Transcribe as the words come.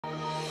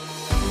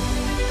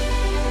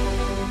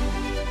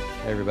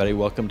Hey everybody,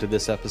 welcome to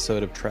this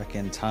episode of Trek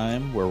in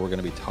Time, where we're going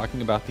to be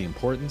talking about the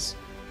importance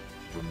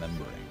of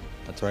remembering.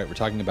 That's right, we're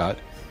talking about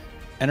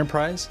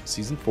Enterprise,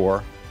 Season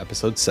 4,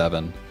 Episode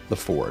 7, The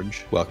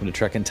Forge. Welcome to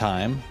Trek in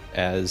Time.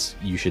 As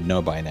you should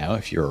know by now,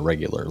 if you're a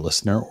regular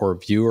listener or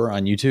viewer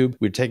on YouTube,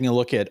 we're taking a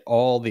look at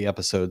all the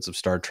episodes of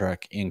Star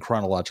Trek in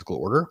chronological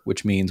order,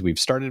 which means we've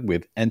started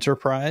with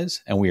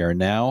Enterprise, and we are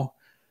now,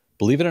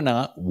 believe it or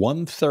not,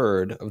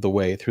 1/3 of the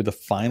way through the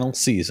final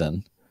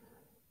season.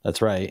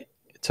 That's right.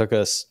 It took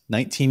us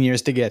 19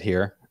 years to get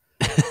here.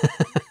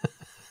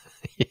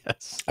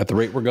 Yes. At the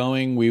rate we're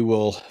going, we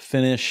will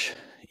finish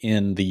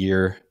in the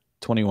year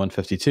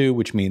 2152,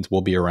 which means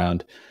we'll be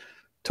around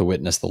to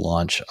witness the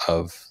launch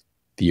of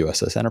the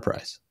USS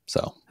Enterprise.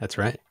 So That's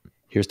right.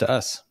 Here's to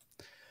us.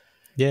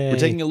 Yay. We're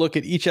taking a look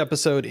at each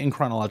episode in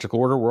chronological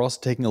order. We're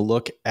also taking a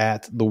look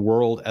at the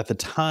world at the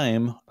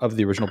time of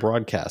the original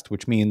broadcast,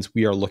 which means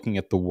we are looking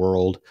at the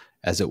world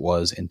as it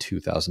was in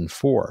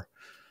 2004.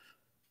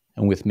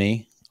 And with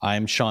me,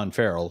 I'm Sean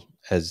Farrell.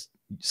 As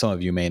some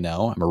of you may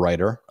know, I'm a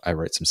writer. I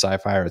write some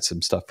sci-fi, I write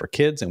some stuff for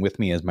kids. And with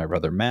me is my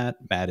brother, Matt.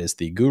 Matt is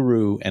the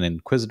guru and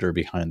inquisitor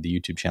behind the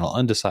YouTube channel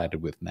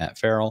Undecided with Matt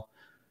Farrell,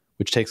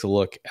 which takes a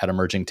look at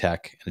emerging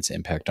tech and its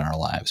impact on our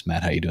lives.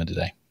 Matt, how are you doing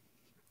today?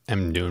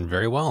 I'm doing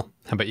very well.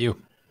 How about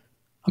you?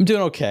 I'm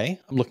doing okay.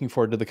 I'm looking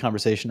forward to the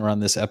conversation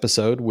around this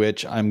episode,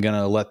 which I'm going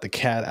to let the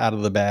cat out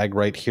of the bag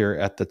right here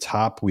at the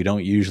top. We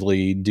don't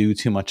usually do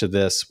too much of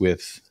this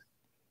with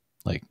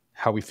like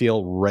how we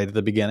feel right at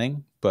the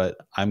beginning, but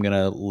I'm going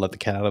to let the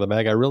cat out of the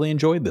bag. I really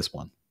enjoyed this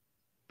one.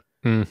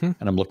 Mm-hmm.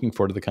 And I'm looking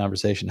forward to the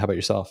conversation. How about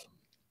yourself?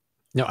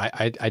 No,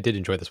 I did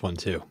enjoy this one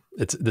too.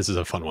 This is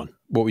a fun one.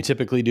 What we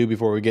typically do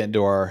before we get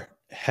into our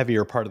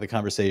heavier part of the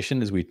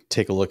conversation is we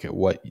take a look at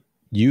what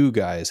you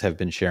guys have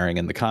been sharing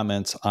in the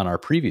comments on our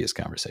previous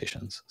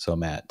conversations. So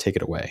Matt, take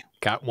it away.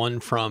 Got one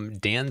from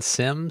Dan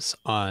Sims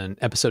on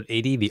episode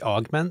 80, The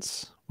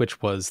Augments,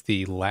 which was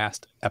the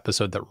last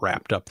episode that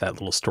wrapped up that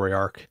little story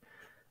arc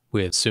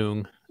with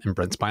Soong and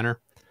Brent Spiner.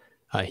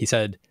 He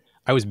said,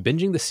 I was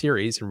binging the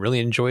series and really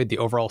enjoyed the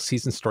overall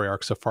season story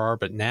arc so far,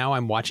 but now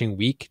I'm watching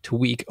week to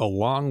week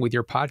along with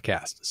your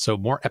podcast. So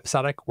more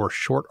episodic or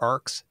short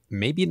arcs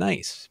may be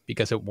nice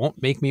because it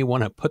won't make me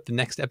want to put the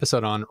next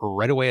episode on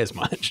right away as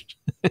much.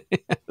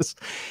 Yes.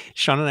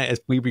 Sean and I, as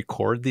we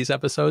record these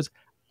episodes,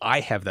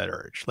 I have that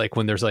urge. Like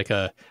when there's like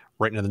a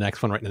right into the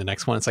next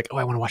one, it's like, oh,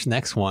 I want to watch the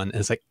next one.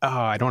 And it's like, oh,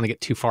 I don't want to get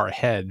too far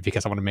ahead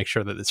because I want to make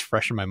sure that it's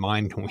fresh in my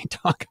mind when we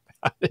talk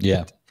about it.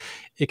 Yeah.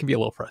 It can be a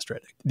little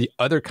frustrating. The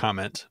other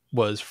comment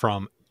was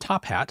from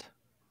Top Hat,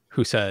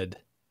 who said,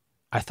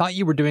 I thought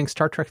you were doing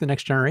Star Trek The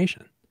Next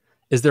Generation.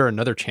 Is there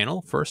another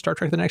channel for Star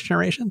Trek The Next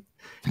Generation?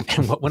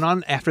 And what went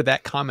on after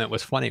that comment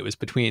was funny. It was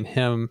between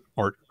him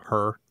or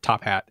her,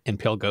 Top Hat, and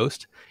Pale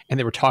Ghost. And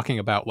they were talking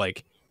about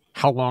like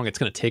how long it's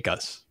going to take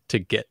us to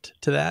get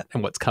to that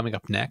and what's coming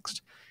up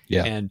next.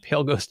 Yeah. And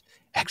Pale Ghost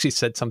actually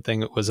said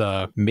something that was,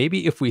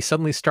 maybe if we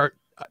suddenly start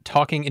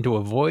talking into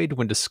a void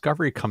when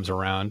Discovery comes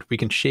around, we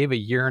can shave a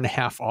year and a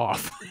half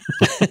off.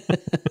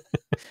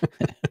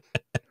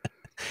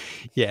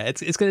 Yeah,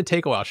 it's going to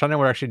take a while. Sean and I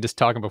were actually just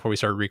talking before we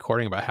started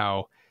recording about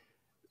how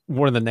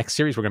one of the next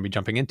series we're going to be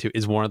jumping into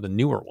is one of the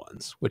newer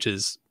ones, which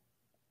is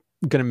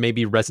going to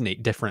maybe resonate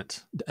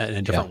in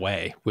a different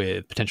way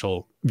with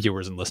potential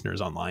viewers and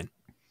listeners online.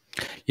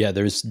 Yeah,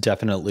 there's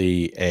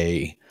definitely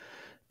a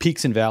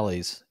peaks and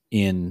valleys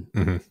in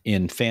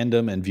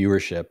fandom and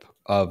viewership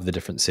of the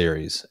different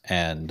series.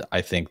 And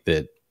I think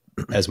that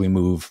as we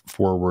move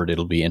forward,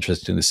 it'll be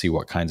interesting to see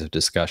what kinds of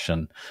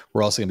discussion.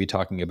 We're also going to be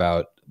talking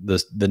about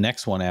the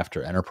next one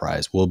after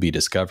Enterprise will be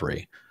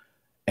Discovery.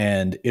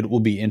 And it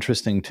will be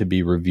interesting to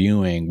be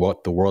reviewing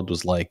what the world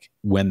was like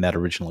when that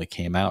originally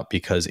came out,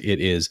 because it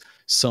is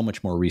so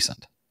much more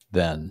recent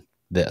than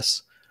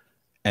this.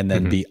 And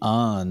then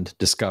beyond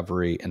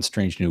Discovery and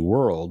Strange New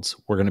Worlds,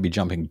 we're going to be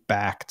jumping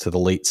back to the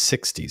late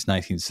 60s,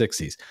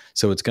 1960s.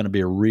 So it's going to be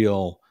a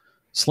real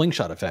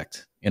slingshot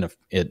effect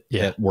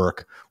at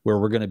work, where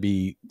we're going to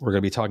be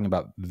talking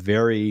about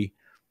very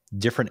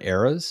different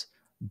eras.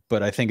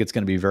 But I think it's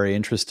going to be very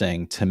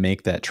interesting to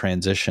make that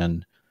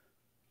transition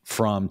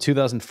from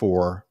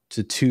 2004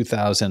 to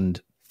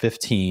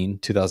 2015,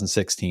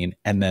 2016,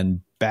 and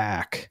then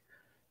back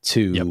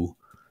to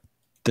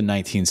the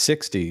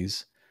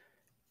 1960s.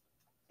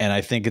 And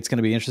I think it's going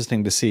to be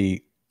interesting to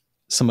see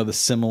some of the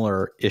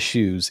similar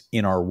issues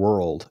in our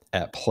world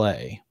at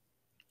play.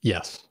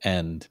 Yes.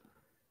 And,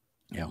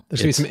 you know,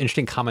 there's going to be some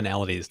interesting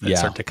commonalities that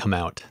start to come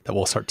out that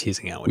we'll start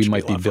teasing out. Which we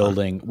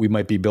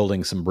might be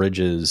building some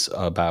bridges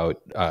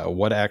about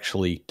what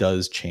actually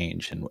does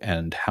change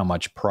and how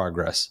much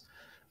progress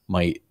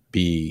might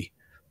be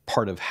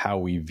part of how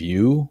we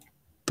view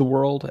the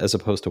world as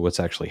opposed to what's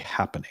actually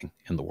happening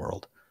in the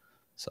world.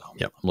 So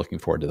I'm looking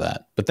forward to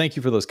that. But thank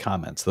you for those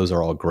comments. Those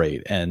are all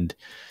great. And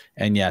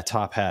yeah,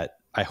 Top Hat,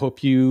 I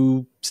hope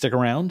you stick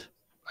around.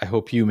 I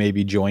hope you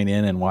maybe join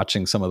in and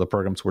watching some of the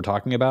programs we're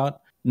talking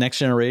about. Next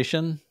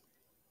Generation,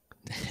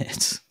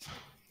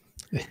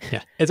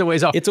 Yeah, it's a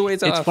ways off. It's a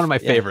ways off. It's one of my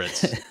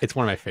favorites. It's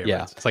one of my favorites.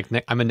 Yeah. It's like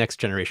I'm a next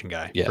generation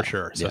guy for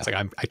sure. So yeah. it's like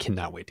I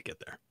cannot wait to get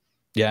there.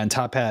 Yeah, and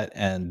Top Hat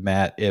and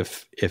Matt,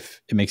 if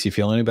it makes you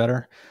feel any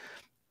better,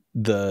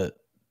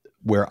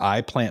 where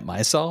I plant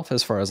myself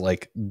as far as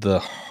like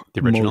the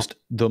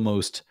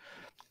most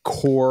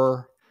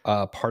core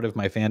part of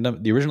my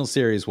fandom, the original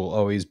series will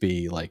always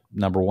be like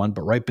number one,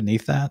 but right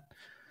beneath that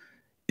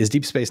is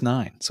Deep Space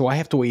Nine. So I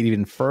have to wait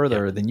even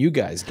further than you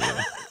guys do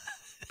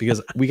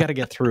because we got to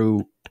get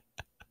through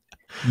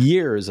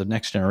years of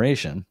Next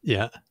Generation.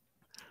 Yeah.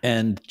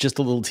 And just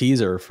a little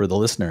teaser for the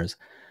listeners.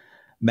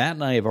 Matt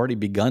and I have already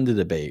begun to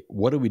debate,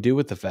 what do we do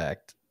with the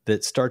fact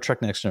that Star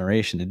Trek Next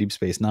Generation and Deep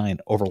Space Nine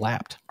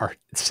overlapped? At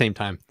the same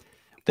time.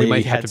 We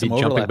might have to be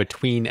jumping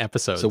between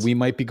episodes. So we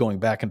might be going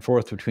back and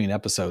forth between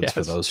episodes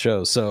for those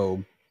shows.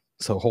 So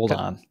hold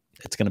on.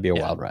 It's going to be a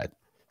wild ride.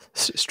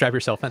 Strap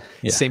yourself in.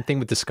 Yeah. Same thing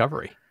with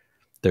Discovery.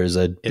 There's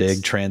a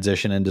big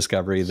transition in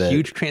Discovery that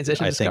huge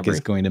transition I think is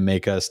going to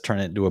make us turn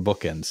it into a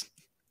bookends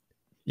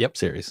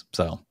series.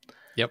 So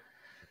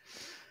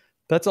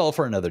that's all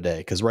for another day,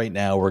 because right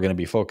now we're going to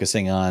be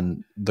focusing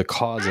on the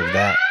cause of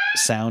that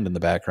sound in the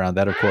background.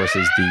 That, of course,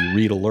 is the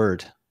read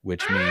alert,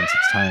 which means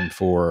it's time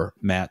for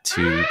Matt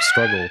to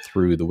struggle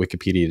through the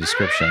Wikipedia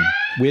description,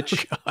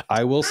 which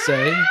I will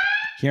say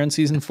here in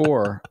season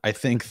 4, I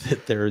think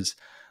that there's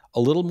a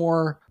little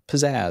more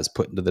pizzazz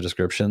put into the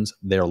descriptions.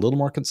 They're a little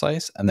more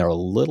concise and they're a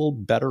little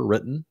better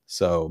written.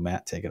 So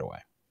Matt, take it away.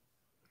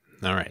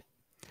 All right.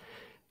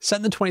 Set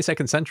in the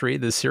 22nd century,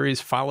 the series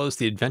follows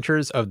the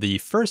adventures of the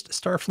first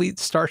Starfleet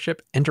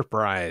starship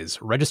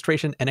Enterprise,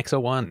 registration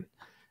NX-01.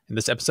 In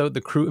this episode, the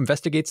crew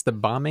investigates the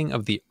bombing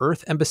of the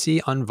Earth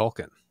Embassy on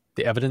Vulcan.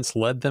 The evidence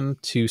led them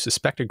to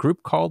suspect a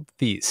group called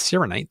the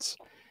Cyrenites,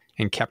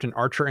 and Captain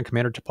Archer and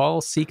Commander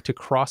T'Pol seek to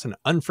cross an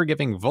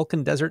unforgiving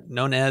Vulcan desert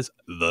known as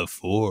the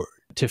Ford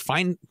to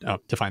find them.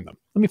 Let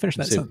me finish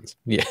that sentence.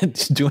 Yeah,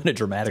 doing a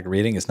dramatic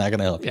reading is not going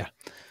to help. Yeah.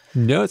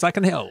 No, it's not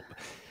going to help.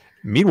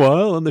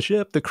 Meanwhile, on the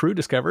ship, the crew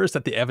discovers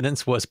that the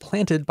evidence was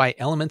planted by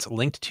elements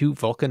linked to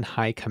Vulcan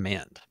High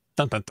Command.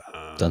 Dun, dun,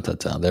 dun. Dun, dun,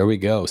 dun. There we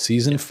go.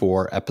 Season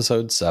 4,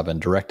 Episode 7,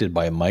 directed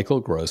by Michael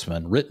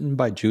Grossman, written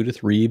by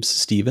Judith Reeves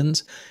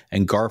Stevens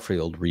and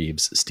Garfield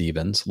Reeves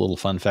Stevens. A little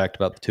fun fact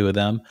about the two of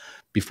them.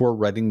 Before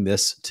writing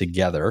this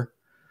together,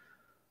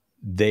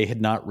 they had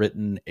not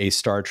written a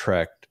Star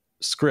Trek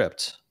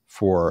script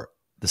for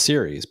the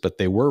series, but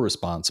they were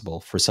responsible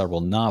for several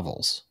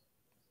novels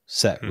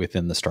set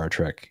within the Star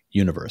Trek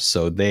universe.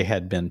 So they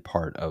had been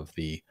part of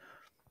the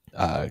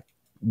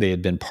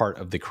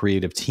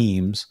creative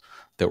teams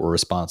that were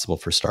responsible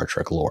for Star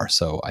Trek lore.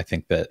 So I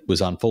think that was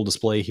on full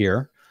display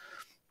here.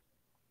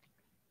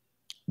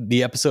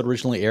 The episode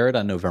originally aired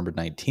on November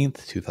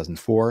 19th,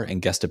 2004,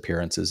 and guest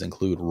appearances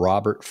include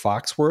Robert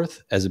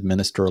Foxworth as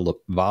Minister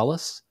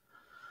Lavalis,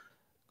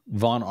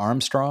 Vaughn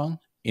Armstrong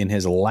in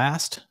his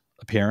last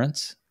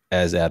appearance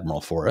as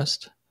Admiral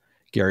Forrest,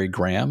 Gary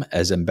Graham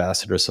as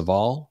Ambassador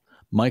Saval,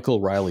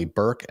 Michael Riley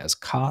Burke as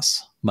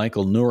Koss,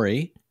 Michael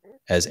Nouri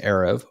as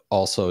Erev,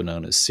 also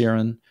known as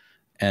Siren,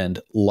 and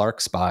Lark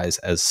Spies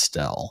as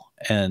Stell.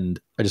 And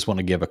I just want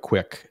to give a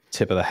quick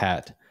tip of the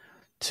hat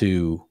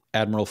to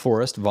Admiral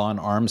Forrest, Vaughn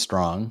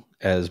Armstrong,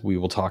 as we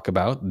will talk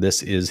about.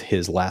 This is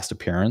his last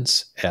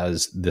appearance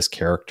as this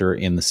character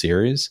in the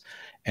series.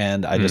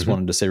 And I just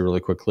wanted to say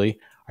really quickly,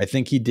 I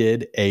think he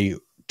did a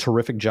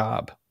terrific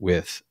job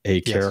with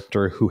a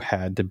character who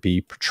had to be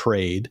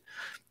portrayed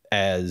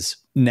as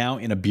now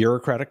in a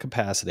bureaucratic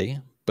capacity,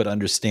 but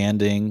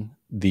understanding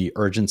the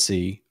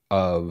urgency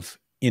of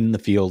in the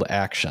field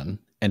action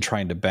and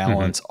trying to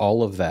balance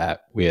all of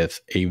that with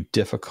a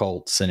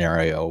difficult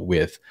scenario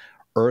with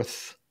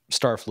Earth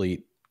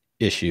Starfleet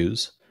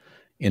issues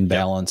in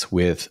balance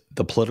with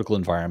the political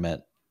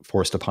environment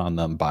forced upon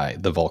them by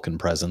the Vulcan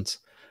presence.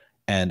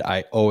 And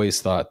I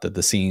always thought that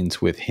the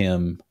scenes with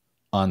him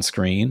on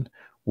screen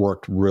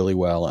worked really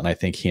well. And I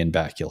think he and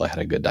Bakula had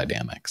a good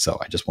dynamic. So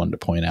I just wanted to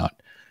point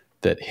out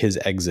that his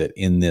exit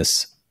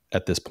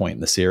at this point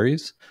in the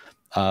series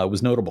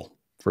was notable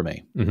for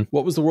me.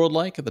 What was the world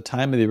like at the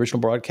time of the original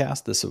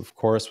broadcast? This, of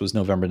course, was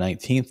November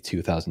 19th,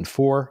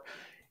 2004.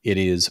 It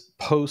is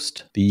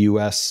post the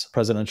U.S.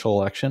 presidential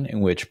election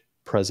in which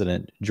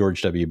President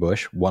George W.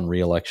 Bush won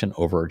re-election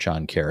over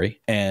John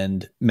Kerry.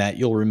 And Matt,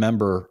 you'll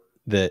remember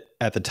that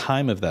at the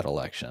time of that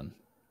election,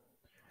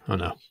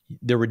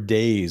 there were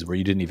days where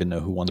you didn't even know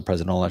who won the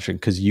presidential election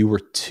because you were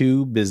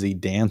too busy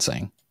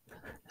dancing.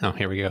 Oh,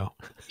 here we go.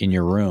 In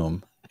your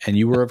room. And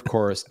you were, of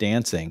course,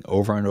 dancing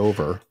over and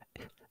over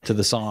to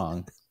the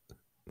song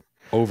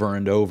Over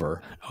and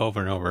Over.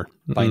 Over and Over.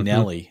 By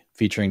Nelly,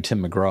 featuring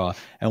Tim McGraw.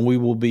 And we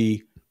will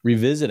be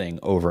revisiting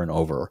Over and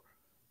Over,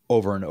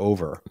 Over and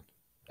Over,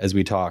 as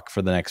we talk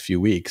for the next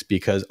few weeks,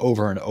 because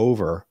Over and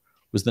Over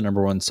was the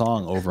number one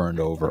song over and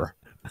over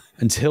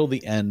until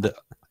the end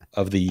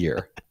of the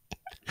year.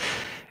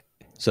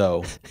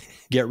 So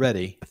get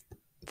ready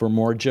for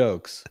more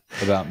jokes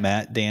about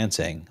Matt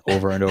dancing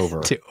over and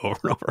over. To over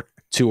and over.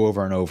 To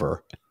over and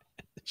over.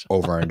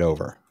 Over and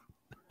over.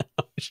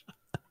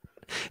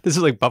 This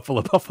is like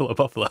Buffalo, Buffalo,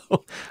 Buffalo.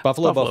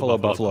 Buffalo, Buffalo,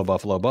 Buffalo,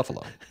 Buffalo,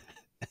 Buffalo.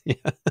 Yeah.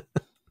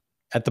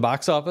 At the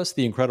box office,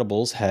 The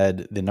Incredibles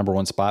had the number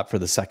one spot for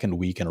the second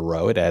week in a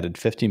row. It added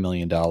 $50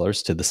 million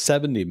to the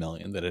 $70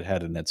 million that it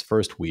had in its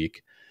first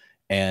week.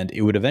 And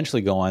it would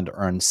eventually go on to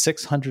earn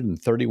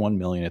 $631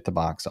 million at the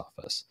box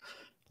office.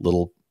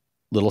 Little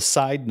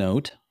side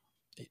note,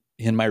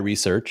 in my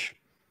research,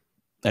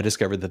 I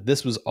discovered that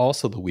this was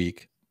also the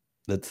week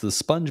that the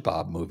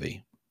SpongeBob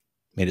movie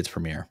made its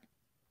premiere.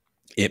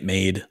 It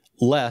made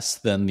less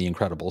than The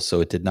Incredibles,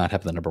 so it did not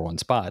have the number one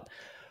spot.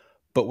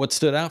 But what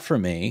stood out for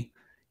me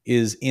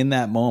is in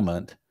that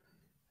moment,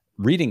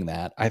 reading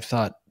that, I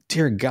thought,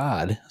 dear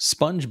God,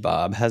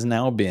 SpongeBob has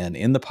now been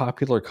in the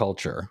popular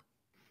culture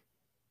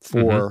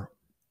for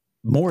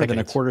more than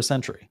a quarter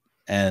century.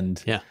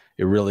 And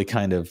it really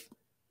kind of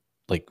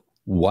like,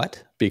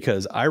 what?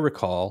 Because I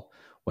recall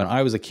when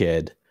I was a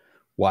kid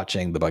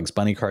watching the Bugs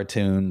Bunny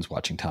cartoons,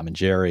 watching Tom and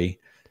Jerry,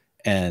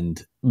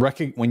 and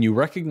when you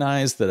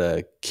recognize that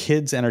a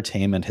kid's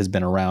entertainment has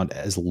been around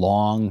as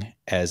long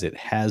as it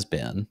has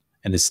been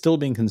and is still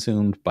being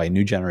consumed by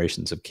new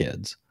generations of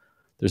kids,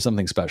 there's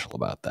something special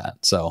about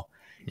that. So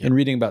in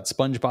reading about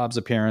SpongeBob's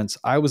appearance,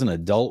 I was an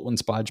adult when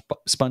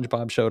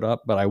SpongeBob showed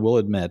up, but I will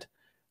admit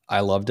I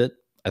loved it.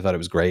 I thought it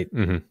was great.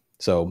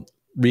 So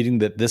reading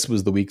that this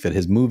was the week that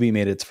his movie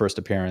made its first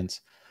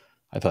appearance,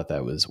 I thought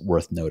that was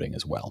worth noting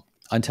as well.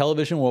 On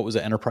television, what was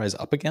Enterprise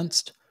up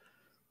against?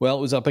 Well,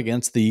 it was up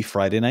against the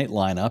Friday night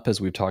lineup, as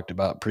we've talked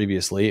about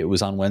previously. It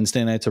was on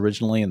Wednesday nights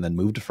originally and then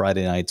moved to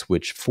Friday nights,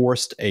 which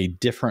forced a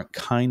different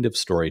kind of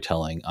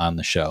storytelling on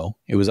the show.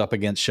 It was up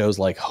against shows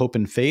like Hope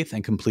and Faith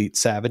and Complete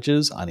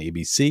Savages on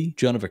ABC,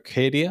 Joan of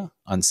Arcadia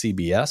on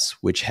CBS,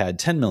 which had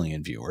 10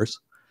 million viewers.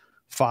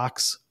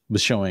 Fox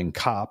was showing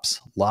Cops,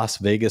 Las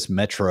Vegas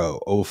Metro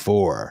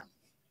 04.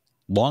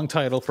 Long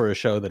title for a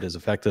show that is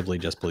effectively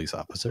just police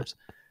officers.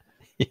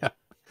 Yeah.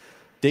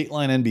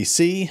 Dateline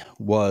NBC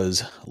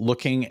was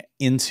looking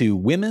into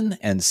women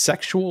and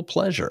sexual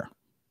pleasure,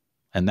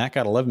 and that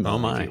got 11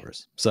 million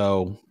viewers.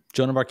 So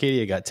Joan of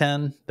Arcadia got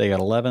 10, they got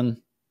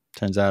 11.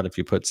 Turns out if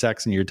you put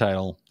sex in your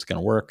title, it's going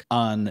to work.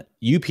 On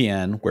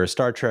UPN, where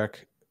Star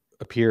Trek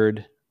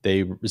appeared,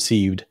 they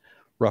received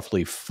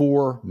roughly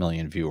 4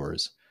 million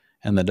viewers.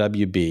 And the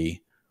WB,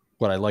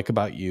 What I Like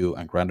About You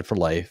and Grounded for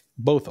Life,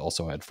 both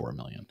also had 4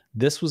 million.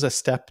 This was a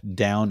step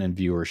down in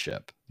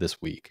viewership this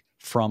week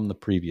from the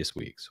previous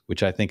weeks,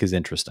 which I think is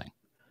interesting.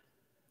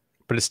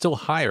 But it's still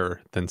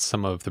higher than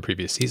some of the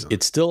previous seasons.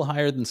 It's still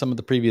higher than some of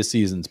the previous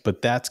seasons,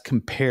 but that's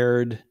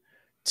compared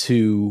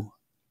to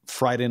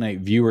Friday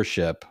night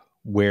viewership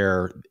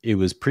where it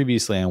was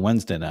previously on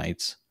Wednesday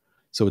nights.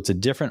 So it's a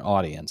different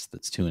audience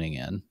that's tuning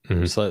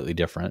in, slightly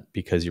different,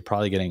 because you're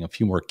probably getting a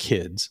few more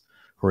kids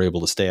who are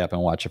able to stay up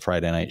and watch a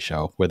Friday night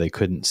show where they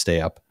couldn't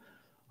stay up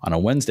on a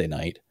Wednesday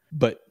night.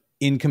 But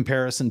in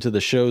comparison to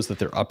the shows that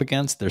they're up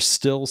against, they're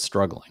still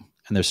struggling.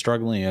 And they're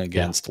struggling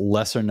against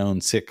lesser known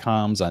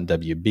sitcoms on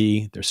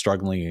WB. They're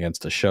struggling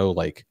against a show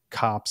like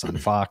Cops on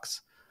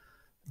Fox.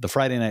 The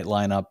Friday night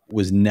lineup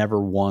was never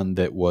one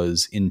that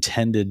was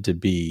intended to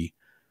be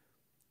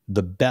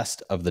the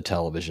best of the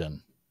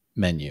television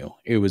menu.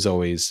 It was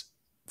always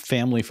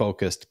family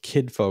focused,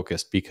 kid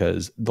focused,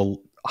 because the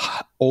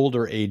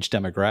older age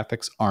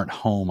demographics aren't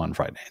home on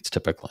Friday nights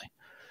typically.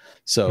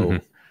 So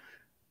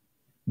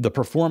the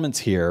performance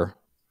here,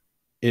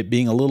 it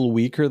being a little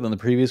weaker than the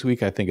previous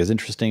week, I think is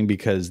interesting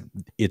because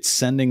it's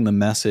sending the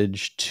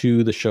message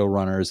to the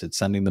showrunners. It's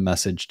sending the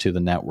message to the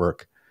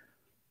network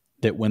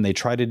that when they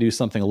try to do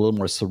something a little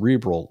more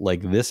cerebral,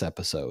 like this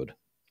episode,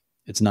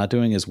 it's not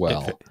doing as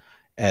well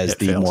as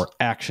the more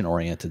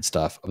action-oriented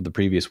stuff of the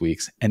previous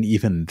weeks. And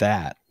even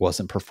that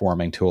wasn't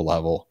performing to a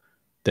level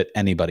that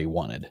anybody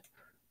wanted.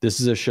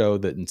 This is a show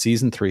that in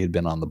season 3 had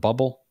been on the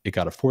bubble. It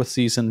got a 4th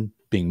season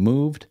being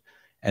moved.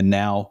 And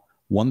now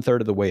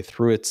 1/3 of the way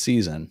through its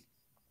season,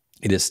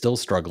 it is still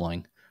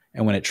struggling.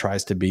 And when it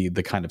tries to be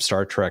the kind of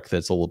Star Trek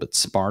that's a little bit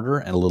smarter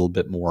and a little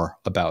bit more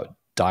about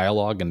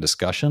dialogue and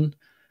discussion,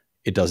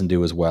 it doesn't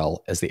do as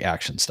well as the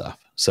action stuff.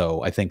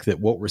 So I think that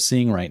what we're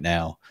seeing right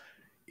now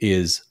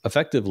is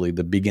effectively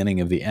the beginning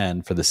of the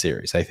end for the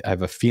series. I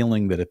have a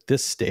feeling that at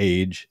this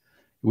stage,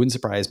 it wouldn't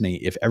surprise me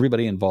if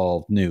everybody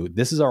involved knew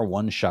this is our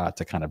one shot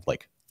to kind of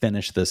like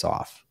finish this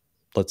off.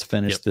 Let's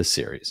finish this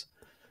series.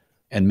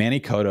 And Manny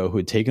Cotto, who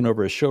had taken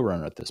over as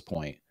showrunner at this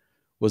point,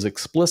 was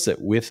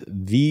explicit with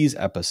these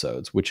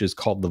episodes, which is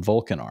called the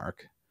Vulcan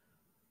arc.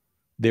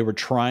 They were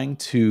trying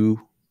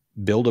to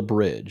build a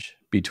bridge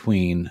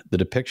between the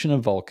depiction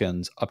of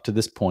Vulcans up to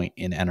this point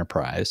in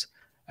Enterprise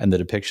and the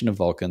depiction of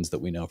Vulcans that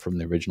we know from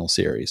the original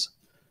series.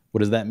 What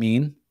does that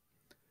mean?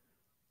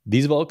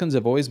 These Vulcans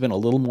have always been a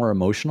little more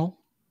emotional.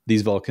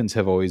 These Vulcans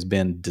have always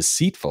been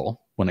deceitful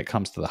when it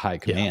comes to the high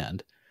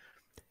command.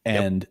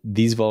 And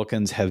these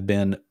Vulcans have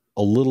been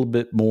a little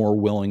bit more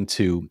willing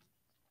to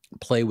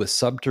play with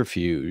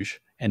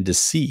subterfuge and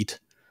deceit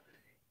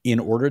in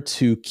order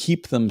to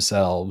keep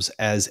themselves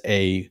as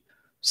a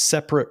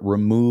separate,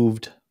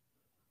 removed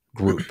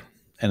group.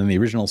 And in the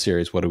original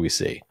series, what do we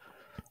see?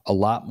 a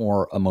lot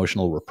more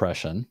emotional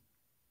repression.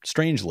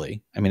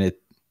 Strangely, I mean,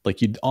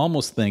 you'd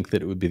almost think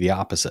that it would be the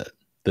opposite,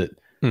 that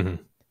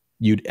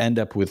you'd end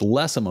up with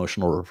less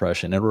emotional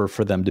repression in order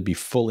for them to be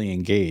fully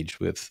engaged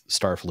with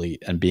Starfleet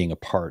and being a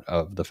part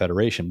of the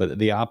Federation. But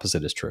the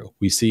opposite is true.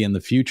 We see in the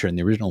future, in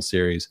the original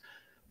series,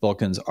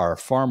 Vulcans are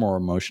far more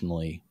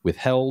emotionally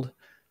withheld.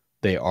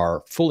 They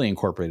are fully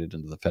incorporated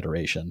into the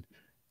Federation.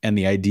 And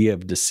the idea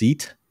of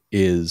deceit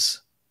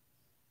is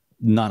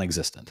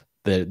non-existent.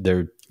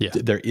 There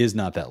is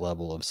not that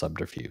level of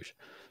subterfuge.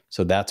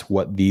 So that's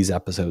what these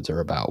episodes are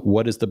about.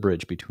 What is the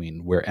bridge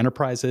between where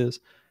Enterprise is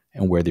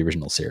and where the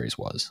original series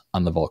was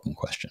on the Vulcan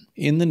question?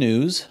 In the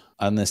news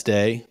on this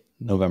day,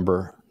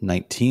 November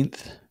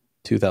 19th,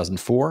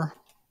 2004,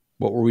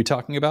 what were we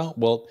talking about?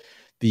 Well,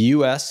 the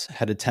U.S.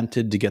 had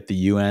attempted to get the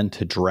UN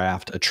to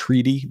draft a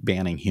treaty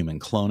banning human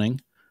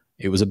cloning.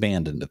 It was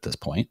abandoned at this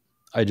point.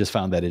 I just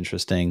found that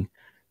interesting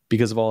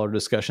because of all our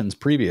discussions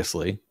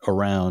previously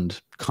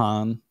around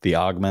Khan, the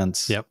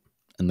augments,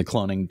 and the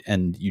cloning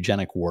and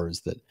eugenic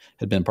wars that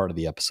had been part of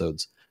the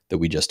episodes that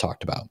we just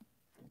talked about.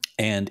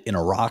 And in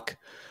Iraq,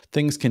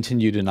 things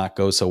continue to not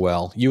go so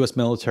well. U.S.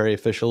 military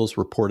officials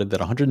reported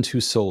that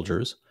 102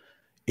 soldiers,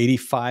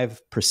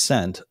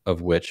 85%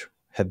 of which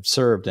had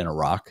served in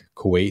Iraq,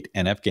 Kuwait,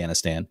 and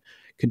Afghanistan,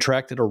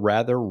 contracted a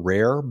rather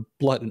rare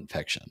blood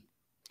infection.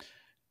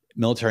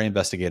 Military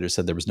investigators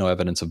said there was no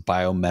evidence of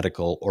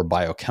biomedical or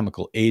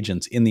biochemical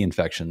agents in the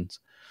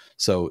infections,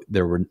 so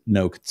there were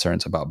no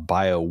concerns about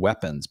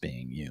bioweapons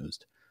being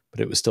used, but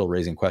it was still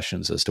raising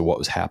questions as to what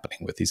was happening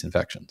with these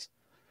infections.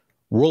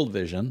 World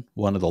Vision,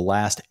 one of the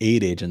last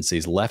aid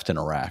agencies left in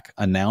Iraq,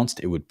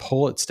 announced it would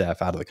pull its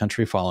staff out of the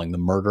country following the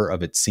murder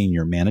of its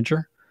senior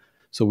manager.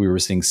 So we were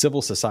seeing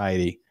civil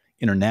society,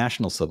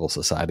 international civil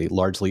society,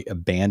 largely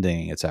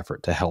abandoning its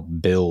effort to help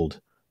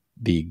build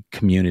the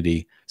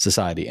community,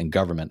 society, and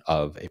government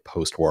of a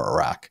post-war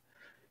Iraq.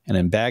 And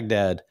in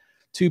Baghdad,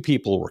 2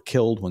 people were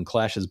killed when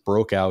clashes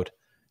broke out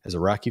as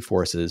Iraqi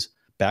forces,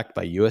 backed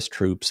by U.S.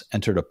 troops,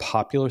 entered a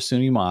popular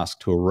Sunni mosque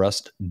to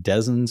arrest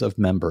dozens of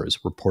members,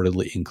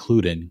 reportedly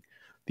including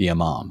the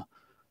imam.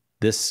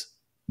 This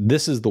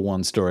is the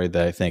one story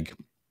that I think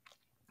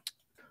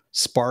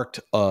sparked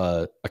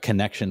a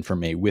connection for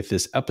me with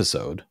this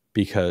episode,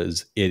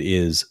 because it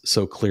is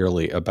so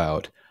clearly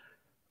about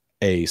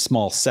a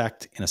small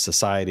sect in a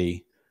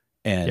society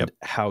and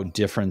how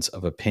difference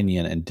of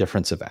opinion and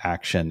difference of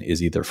action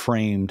is either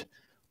framed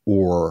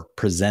or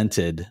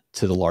presented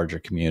to the larger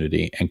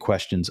community, and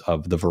questions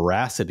of the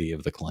veracity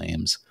of the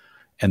claims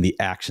and the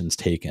actions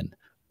taken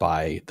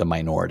by the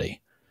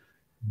minority.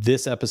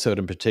 This episode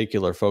in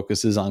particular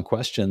focuses on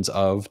questions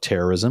of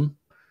terrorism,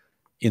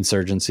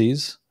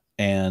 insurgencies,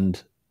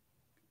 and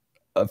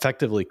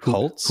effectively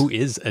cults. Who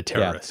is a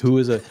terrorist? Yeah, who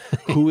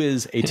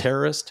is a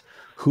terrorist?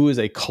 Who is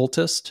a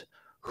cultist?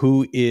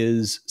 Who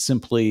is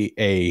simply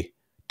a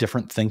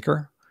different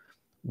thinker?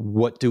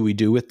 What do we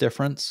do with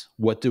difference?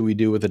 What do we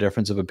do with the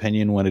difference of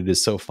opinion when it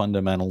is so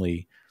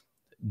fundamentally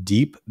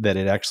deep that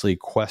it actually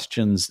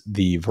questions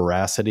the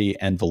veracity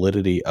and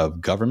validity of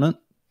government?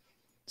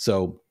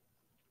 So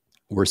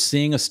we're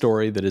seeing a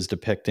story that is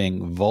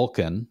depicting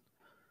Vulcan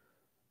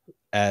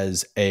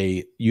as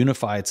a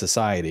unified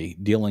society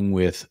dealing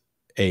with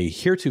a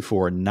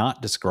heretofore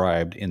not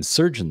described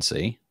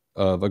insurgency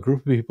of a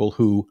group of people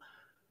who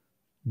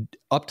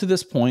up to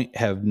this point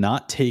have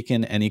not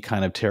taken any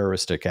kind of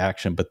terroristic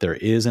action, but there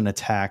is an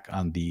attack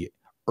on the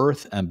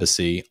Earth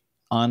embassy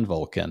on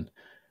Vulcan.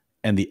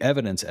 And the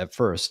evidence at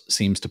first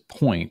seems to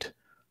point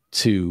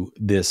to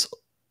this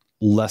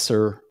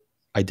lesser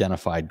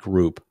identified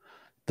group,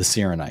 the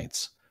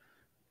Sirenites.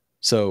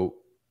 So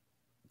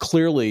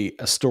clearly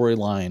a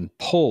storyline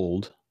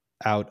pulled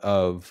out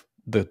of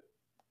the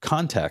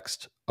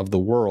context of the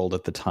world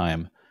at the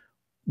time,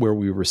 where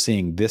we were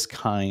seeing this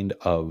kind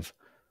of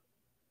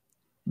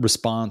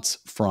response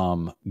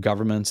from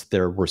governments.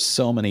 There were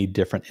so many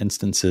different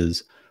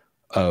instances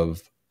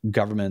of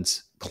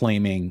governments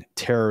claiming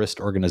terrorist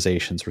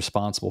organizations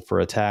responsible for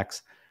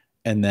attacks,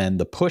 and then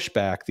the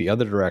pushback the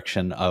other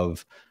direction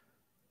of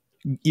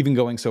even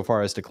going so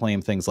far as to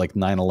claim things like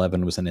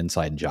 9/11 was an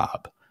inside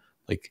job.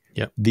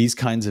 These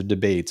kinds of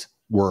debates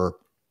were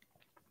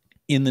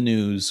in the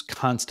news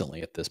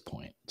constantly at this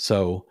point.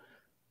 So,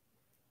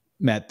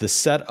 Matt, the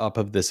setup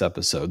of this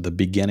episode, the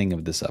beginning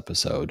of this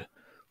episode,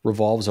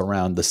 revolves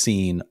around the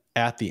scene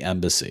at the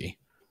embassy.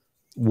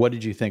 What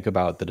did you think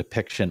about the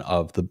depiction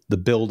of the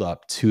build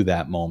up to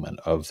that moment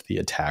of the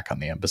attack on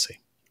the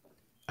embassy?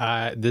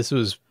 This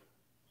was,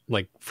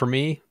 like, for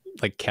me,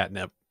 like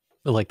catnip.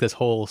 Like, this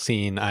whole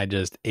scene, I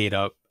just ate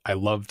up. I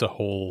loved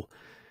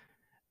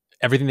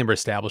everything they were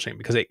establishing,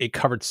 because it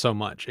covered so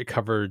much. It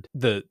covered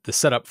the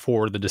setup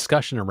for the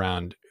discussion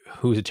around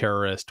who's a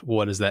terrorist,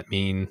 what does that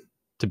mean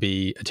to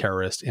be a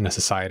terrorist in a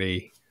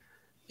society,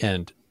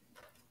 and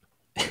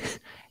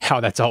how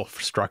that's all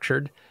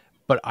structured.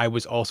 But I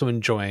was also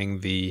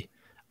enjoying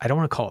I don't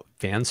want to call it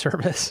fan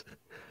service,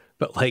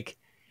 but like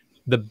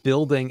the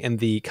building and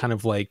the kind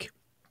of like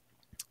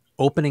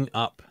opening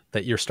up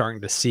that you're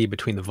starting to see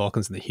between the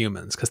Vulcans and the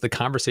humans, because the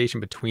conversation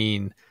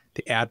between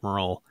the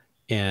Admiral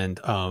and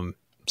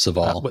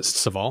Saval. what's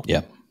Saval?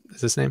 Yeah.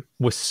 Is his name?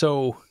 Was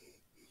so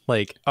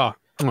like, oh,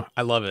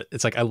 I love it.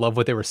 It's like, I love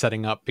what they were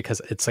setting up,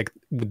 because it's like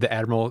the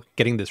Admiral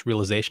getting this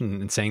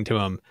realization and saying to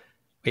him,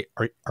 wait,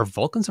 are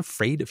Vulcans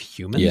afraid of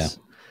humans? Yeah.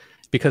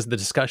 Because the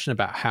discussion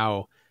about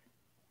how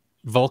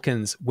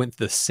Vulcans went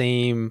through the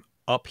same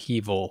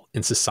upheaval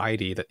in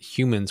society that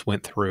humans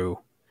went through,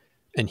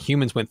 and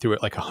humans went through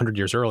it like 100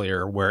 years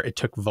earlier, where it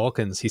took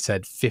Vulcans, he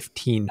said,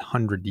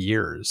 1,500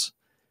 years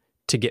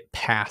to get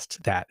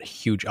past that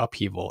huge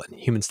upheaval, and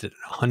humans did it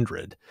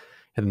 100.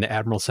 And then the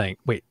Admiral saying,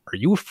 wait, are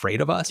you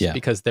afraid of us? Yeah.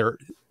 Because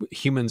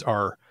humans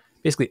are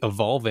basically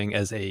evolving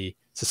as a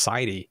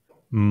society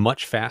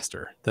much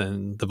faster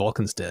than the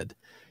Vulcans did.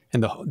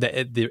 And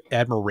the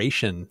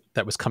admiration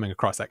that was coming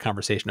across that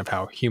conversation of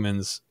how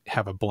humans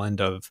have a blend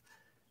of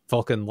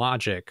Vulcan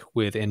logic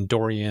with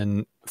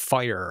Andorian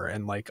fire,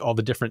 and like all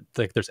the different,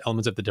 like there's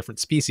elements of the different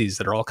species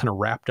that are all kind of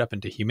wrapped up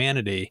into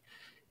humanity.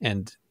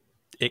 And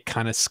it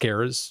kind of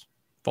scares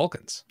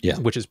Vulcans,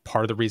 which is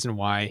part of the reason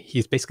why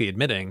he's basically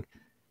admitting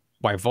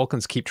why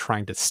Vulcans keep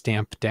trying to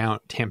tamp down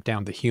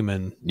the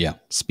human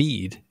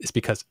speed, is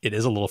because it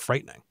is a little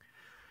frightening.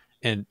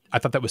 And I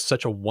thought that was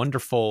such a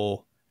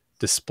wonderful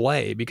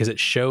display, because it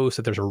shows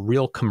that there's a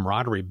real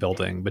camaraderie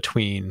building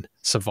between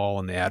Saval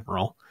and the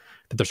Admiral,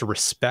 that there's a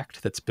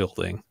respect that's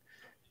building.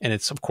 And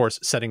it's, of course,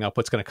 setting up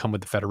what's going to come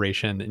with the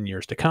Federation in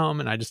years to come.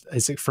 And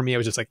for me, I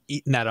was just like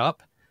eating that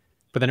up.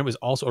 But then it was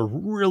also a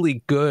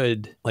really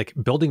good like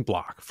building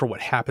block for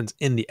what happens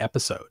in the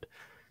episode.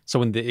 So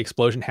when the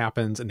explosion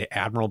happens and the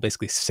Admiral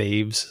basically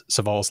saves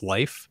Saval's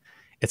life,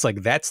 it's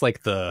like that's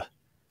like the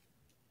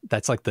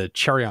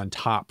cherry on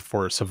top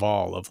for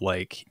Saval, of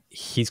like,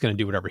 he's going to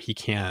do whatever he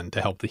can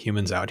to help the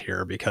humans out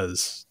here,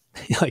 because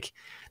like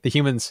the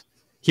humans,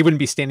 he wouldn't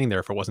be standing there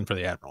if it wasn't for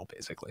the Admiral,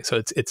 basically.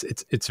 So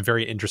it's a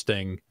very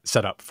interesting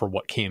setup for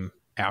what came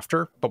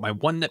after. But my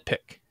one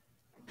nitpick,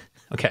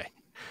 okay,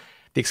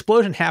 the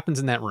explosion happens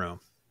in that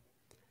room,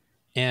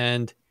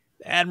 and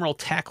the Admiral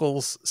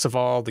tackles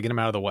Saval to get him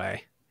out of the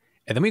way.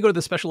 And then we go to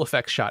the special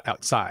effects shot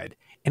outside,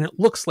 and it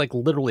looks like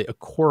literally a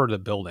quarter of the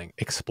building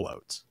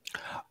explodes.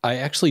 I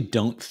actually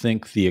don't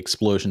think the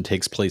explosion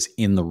takes place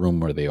in the room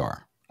where they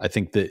are. I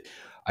think that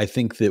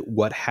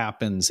what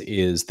happens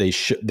is they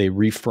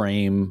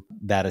reframe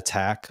that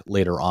attack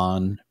later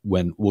on,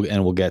 when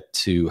we'll get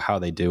to how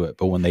they do it.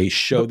 But when they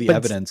show the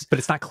evidence, but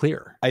it's not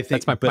clear. I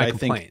think that's my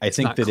complaint. I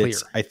think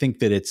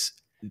that it's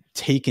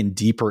taken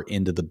deeper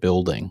into the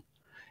building.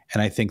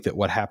 And I think that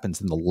what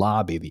happens in the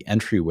lobby, the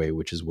entryway,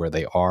 which is where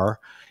they are,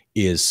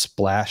 is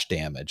splash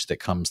damage that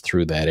comes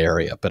through that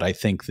area. But I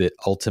think that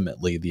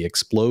ultimately the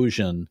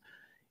explosion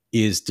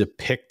is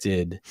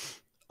depicted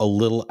a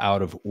little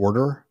out of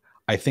order.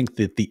 I think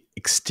that the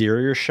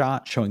exterior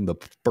shot showing the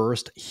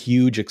first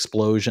huge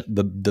explosion,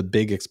 the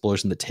big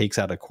explosion that takes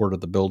out a quarter of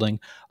the building,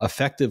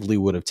 effectively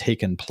would have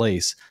taken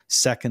place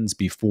seconds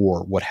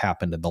before what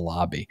happened in the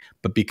lobby.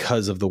 But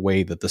because of the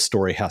way that the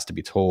story has to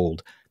be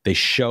told, they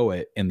show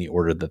it in the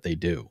order that they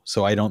do.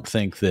 So I don't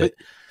think that...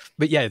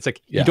 But yeah, it's like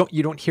you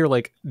don't hear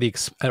like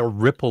a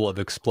ripple of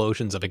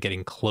explosions of it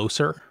getting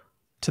closer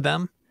to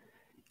them.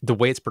 The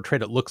way it's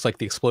portrayed, it looks like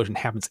the explosion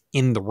happens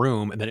in the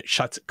room, and then it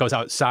goes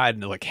outside,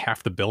 and like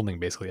half the building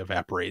basically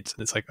evaporates.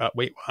 And it's like,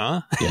 wait,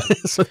 huh? Yeah.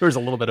 So there's a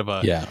little bit of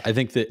a I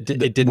think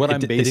that what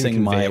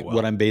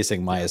I'm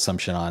basing my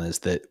assumption on is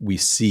that we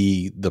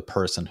see the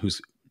person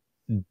who's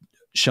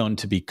shown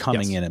to be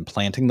coming in and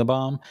planting the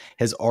bomb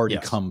has already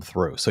come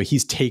through. So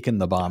he's taken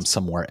the bomb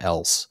somewhere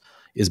else,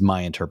 is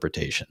my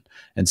interpretation.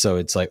 And so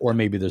it's like, or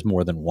maybe there's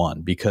more than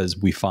one, because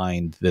we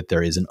find that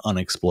there is an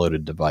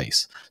unexploded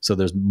device. So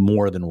there's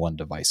more than one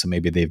device. So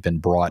maybe they've been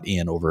brought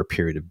in over a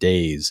period of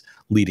days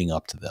leading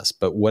up to this.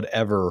 But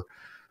whatever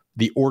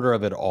the order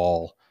of it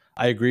all,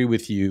 I agree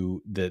with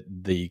you that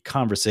the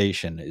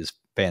conversation is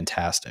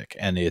fantastic.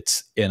 And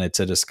it's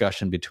a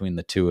discussion between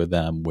the two of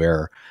them,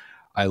 where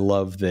I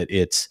love that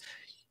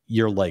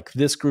you're like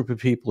this group of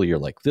people, you're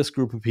like this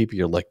group of people,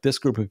 you're like this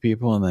group of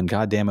people. And then,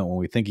 God damn it, when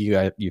we think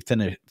you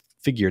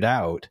figured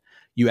out,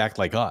 you act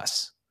like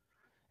us.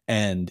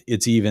 And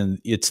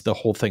it's the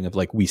whole thing of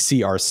like, we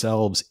see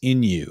ourselves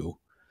in you,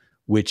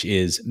 which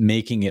is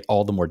making it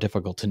all the more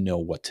difficult to know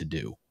what to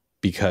do,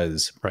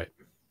 because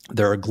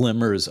there are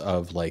glimmers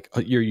of like,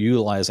 you're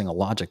utilizing a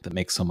logic that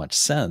makes so much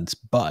sense,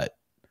 but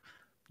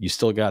you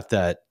still got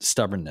that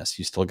stubbornness.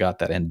 You still got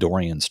that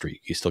Andorian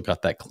streak. You still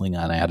got that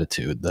Klingon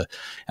attitude.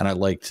 And I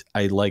liked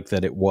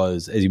that it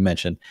was, as you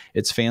mentioned,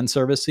 it's fan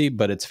servicey,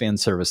 but it's fan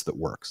service that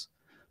works.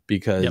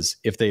 Because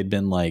if they had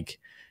been like,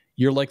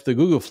 you're like the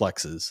Google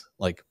Flexes,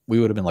 like we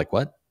would have been like,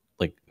 what?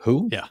 Like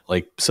who? Yeah.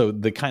 Like, so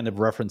the kind of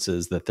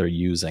references that they're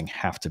using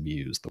have to be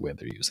used the way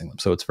they're using them.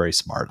 So it's very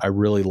smart. I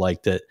really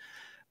liked it.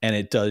 And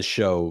it does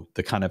show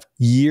the kind of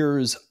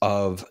years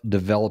of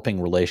developing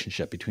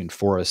relationship between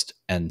Forrest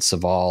and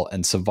Saval.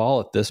 And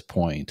Saval at this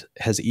point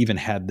has even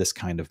had this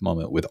kind of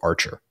moment with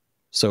Archer.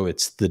 So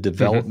it's the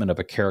development of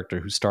a character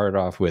who started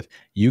off with,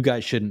 you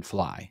guys shouldn't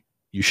fly.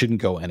 You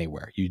shouldn't go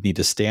anywhere. You need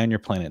to stay on your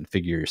planet and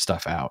figure your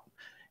stuff out.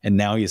 And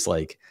now he's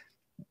like,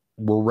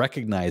 we're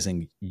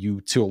recognizing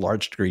you to a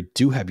large degree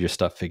do have your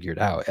stuff figured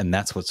out. And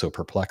that's what's so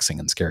perplexing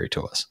and scary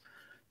to us,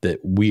 that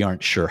we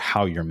aren't sure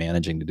how you're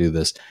managing to do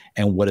this.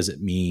 And what does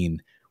it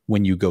mean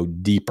when you go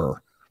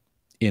deeper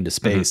into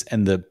space?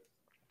 Mm-hmm. And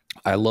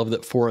I love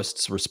that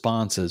Forrest's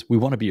response is, we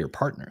want to be your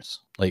partners.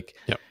 Like,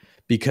 yep.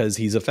 Because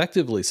he's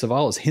effectively,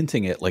 Saval is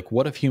hinting at, like,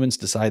 what if humans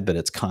decide that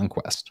it's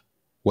conquest?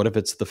 What if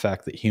it's the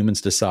fact that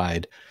humans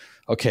decide,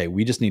 okay,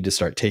 we just need to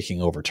start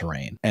taking over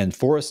terrain? And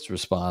Forrest's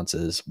response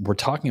is, we're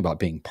talking about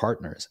being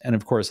partners. And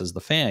of course, as the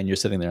fan, you're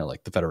sitting there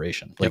like the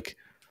Federation, like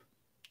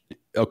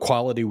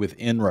equality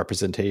within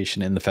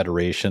representation in the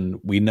Federation.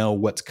 We know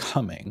what's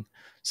coming.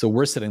 So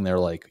we're sitting there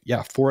like,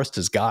 yeah, Forrest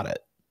has got it.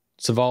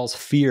 Saval's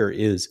fear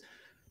is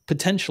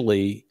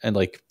potentially, and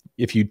like,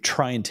 if you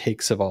try and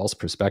take Saval's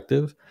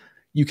perspective,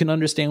 you can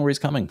understand where he's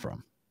coming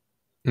from.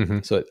 Mm-hmm.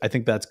 So I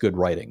think that's good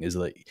writing, is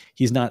that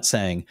he's not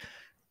saying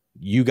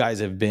you guys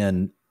have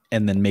been,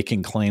 and then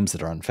making claims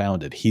that are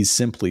unfounded. He's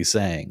simply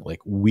saying, like,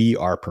 we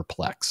are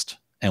perplexed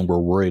and we're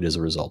worried as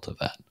a result of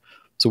that.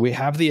 So we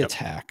have the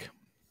attack,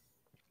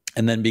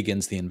 and then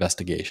begins the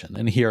investigation.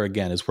 And here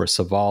again is where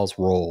Saval's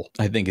role,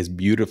 I think, is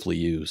beautifully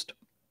used.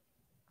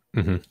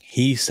 Mm-hmm.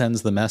 He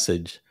sends the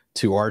message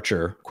to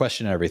Archer,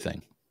 question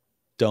everything.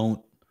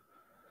 Don't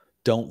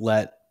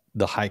let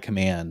the high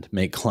command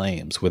make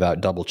claims without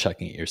double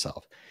checking it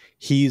yourself.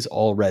 He's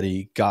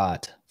already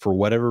got, for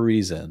whatever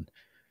reason,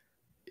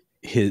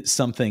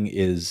 something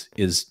is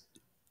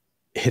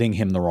hitting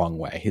him the wrong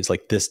way. He's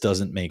like, this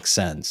doesn't make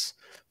sense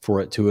for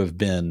it to have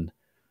been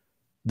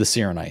the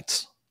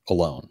Sirenites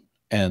alone.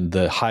 And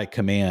the high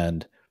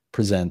command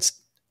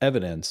presents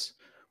evidence,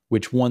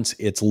 which once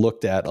it's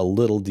looked at a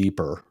little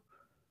deeper,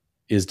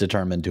 is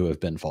determined to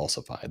have been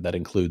falsified. That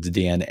includes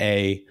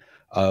DNA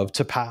of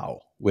T'Pau,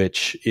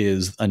 which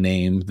is a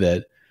name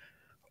that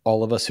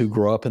all of us who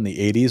grew up in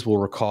the 80s will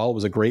recall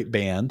was a great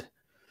band.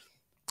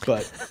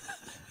 But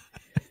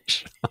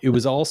it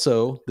was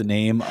also the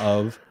name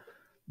of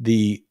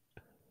the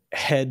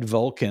head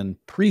Vulcan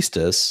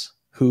priestess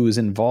who is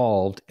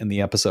involved in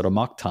the episode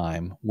Amok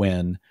Time,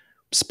 when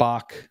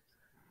Spock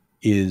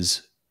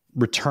is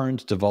returned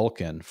to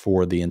Vulcan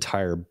for the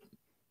entire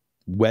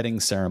wedding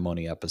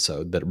ceremony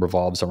episode that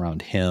revolves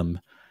around him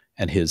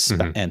and his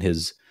and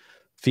his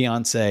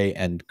fiance,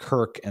 and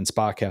Kirk and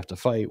Spock have to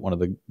fight. One of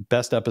the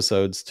best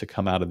episodes to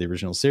come out of the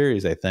original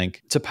series, I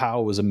think.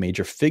 T'Pau was a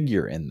major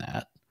figure in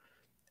that.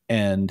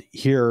 And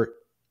here,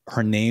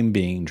 her name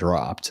being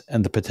dropped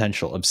and the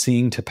potential of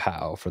seeing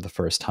T'Pau for the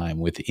first time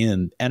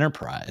within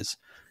Enterprise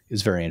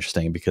is very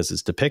interesting, because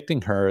it's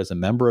depicting her as a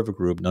member of a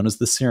group known as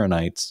the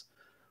Sirenites,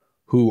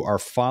 who are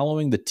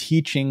following the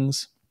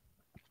teachings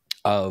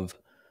of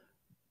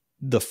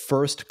the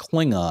first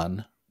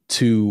Klingon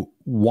to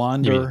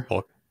wander.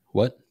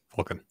 What?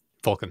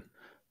 Vulcan.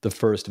 The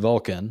first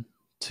Vulcan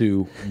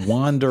to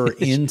wander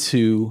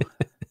into.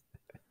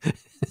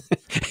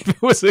 If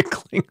it was a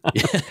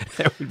Klingon,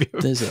 that would be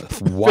There's a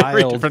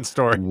wild, different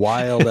story.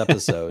 Wild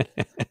episode.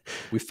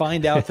 We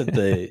find out that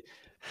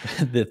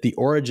the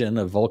origin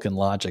of Vulcan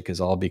logic is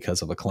all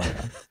because of a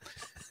Klingon.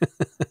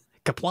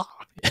 Kapla.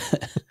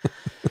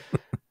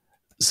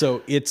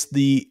 So it's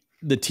the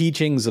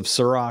teachings of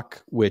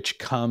Surak, which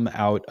come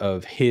out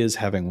of his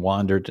having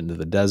wandered into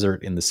the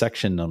desert in the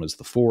section known as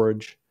the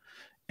Forge,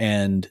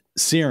 and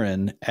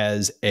Siren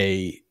as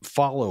a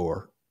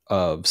follower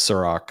of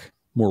Surak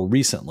more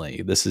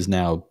recently. This is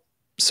now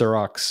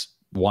Surak's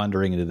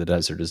wandering into the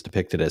desert is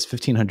depicted as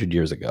 1,500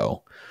 years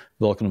ago.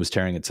 Vulcan was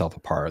tearing itself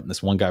apart, and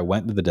this one guy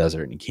went into the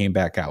desert and he came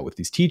back out with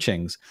these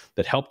teachings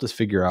that helped us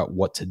figure out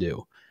what to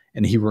do.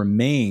 And he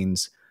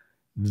remains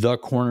the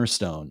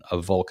cornerstone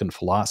of Vulcan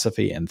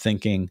philosophy and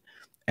thinking,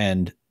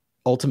 and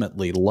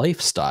ultimately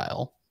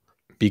lifestyle,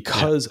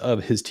 because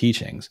of his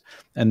teachings.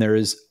 And there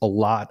is a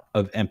lot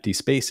of empty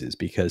spaces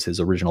because his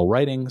original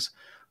writings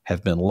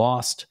have been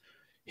lost.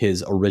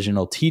 His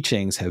original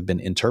teachings have been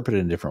interpreted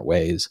in different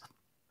ways.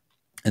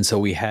 And so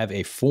we have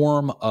a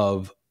form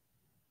of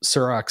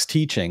Surak's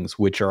teachings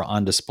which are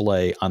on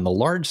display on the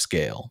large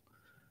scale,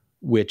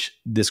 which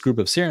this group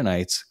of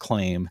Sirenites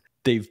claim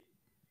they've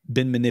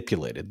been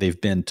manipulated.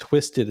 They've been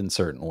twisted in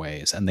certain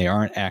ways, and they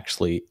aren't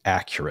actually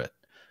accurate.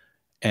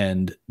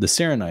 And the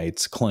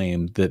Sirenites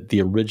claim that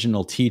the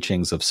original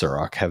teachings of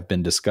Surak have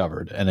been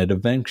discovered. And it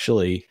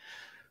eventually,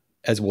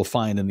 as we'll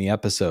find in the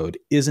episode,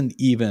 isn't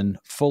even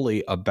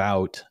fully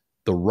about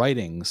the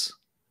writings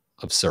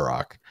of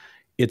Surak.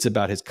 It's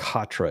about his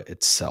katra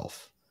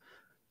itself.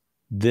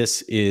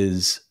 This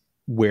is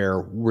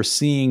where we're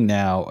seeing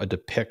now a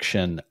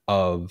depiction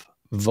of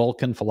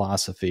Vulcan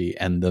philosophy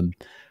and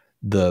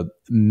the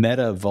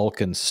meta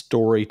Vulcan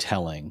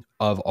storytelling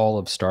of all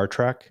of Star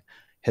Trek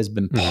has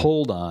been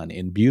pulled on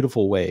in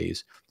beautiful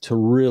ways to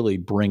really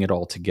bring it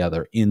all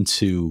together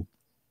into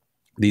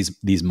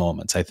these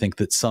moments. I think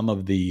that some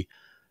of the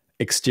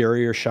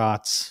exterior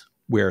shots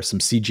where some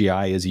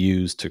CGI is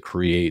used to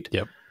create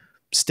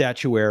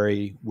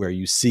statuary, where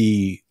you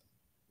see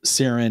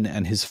Siren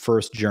and his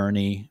first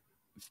journey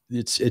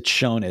it's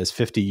shown as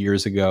 50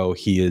 years ago.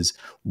 He is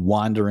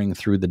wandering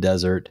through the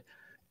desert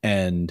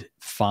and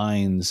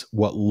finds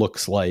what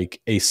looks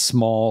like a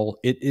small,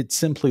 it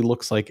simply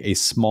looks like a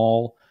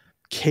small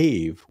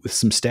cave with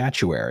some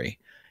statuary.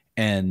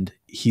 And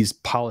he's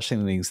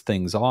polishing these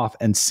things off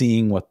and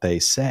seeing what they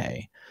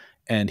say.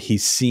 And he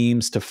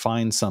seems to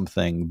find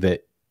something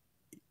that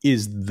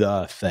is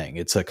the thing.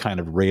 It's a kind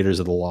of Raiders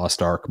of the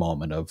Lost Ark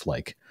moment of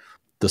like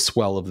the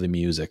swell of the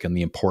music and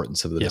the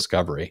importance of the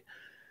discovery.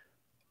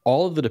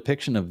 All of the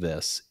depiction of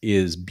this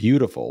is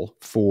beautiful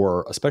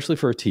especially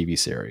for a TV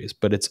series,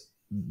 but it's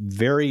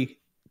very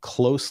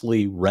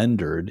closely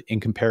rendered in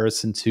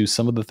comparison to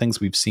some of the things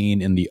we've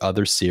seen in the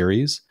other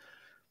series.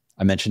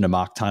 I mentioned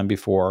Amok Time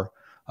before.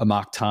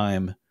 Amok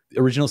Time,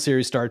 original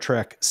series Star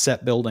Trek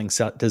set building,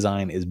 set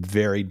design is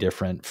very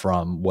different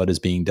from what is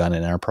being done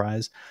in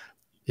Enterprise.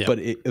 Yep. But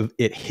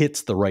it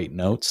hits the right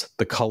notes.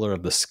 The color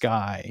of the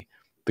sky,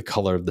 the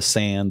color of the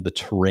sand, the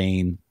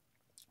terrain,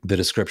 the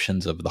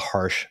descriptions of the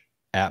harsh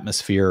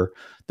atmosphere,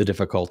 the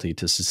difficulty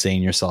to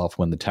sustain yourself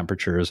when the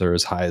temperatures are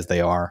as high as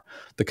they are,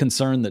 the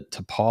concern that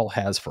T'Pol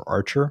has for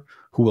Archer,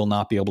 who will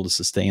not be able to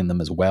sustain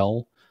them as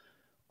well.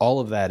 All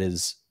of that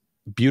is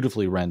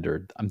beautifully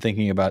rendered. I'm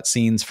thinking about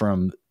scenes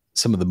from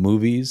some of the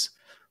movies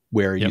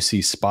where you see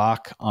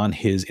Spock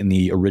in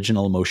the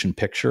original motion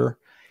picture.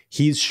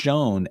 He's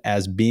shown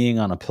as being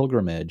on a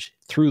pilgrimage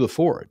through the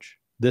Forge.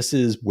 This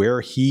is where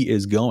he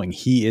is going.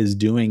 He is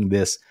doing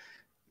this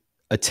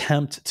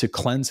attempt to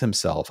cleanse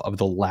himself of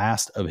the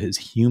last of his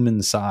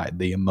human side,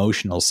 the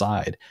emotional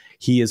side.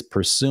 He is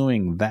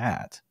pursuing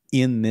that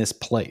in this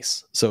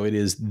place. So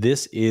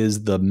this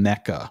is the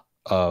mecca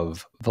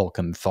of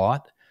Vulcan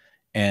thought.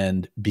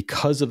 And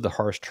because of the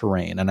harsh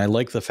terrain, and I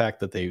like the fact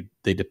that they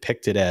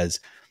depict it as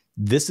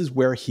this is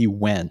where he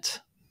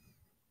went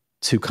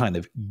to kind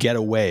of get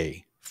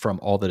away from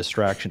all the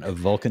distraction of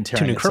Vulcan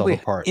tearing itself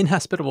apart.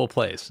 Inhospitable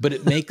place. But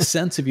it makes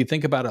sense if you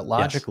think about it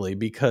logically,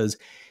 because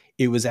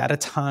it was at a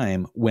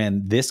time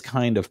when this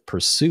kind of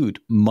pursuit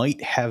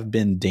might have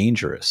been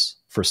dangerous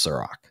for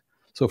Surak.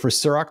 So for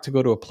Surak to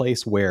go to a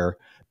place where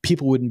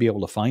people wouldn't be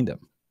able to find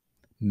him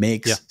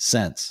makes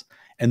sense.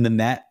 And then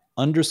that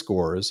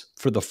underscores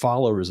for the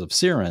followers of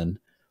Siren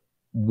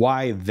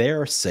why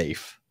they're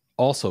safe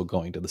also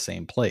going to the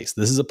same place.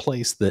 This is a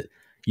place that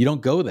you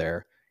don't go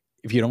there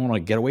if you don't want to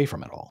get away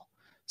from it all.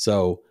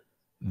 So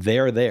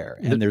they're there.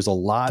 And there's a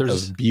lot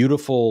of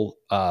beautiful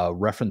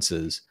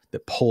references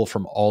that pull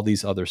from all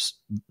these other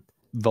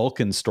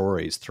Vulcan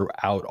stories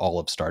throughout all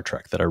of Star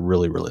Trek that I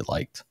really, really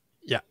liked.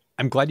 Yeah.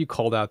 I'm glad you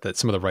called out that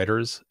some of the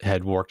writers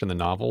had worked in the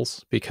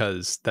novels,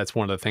 because that's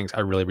one of the things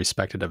I really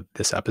respected of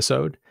this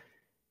episode.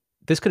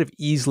 This could have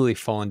easily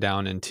fallen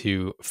down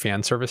into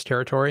fan service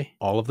territory,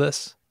 all of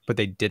this, but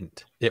they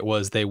didn't. It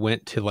was, they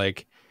went to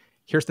like,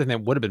 here's the thing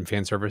that would have been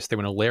fan service. They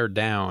went to layer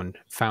down,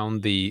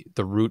 found the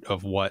root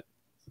of what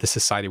the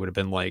society would have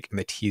been like, and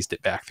they teased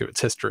it back through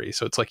its history.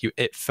 So it's like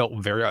it felt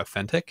very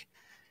authentic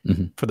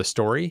for the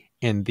story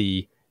and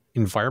the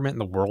environment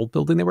and the world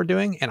building they were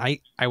doing. And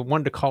I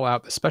wanted to call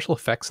out the special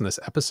effects in this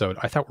episode.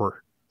 I thought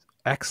were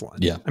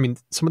excellent. Yeah. I mean,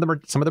 some of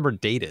them are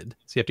dated,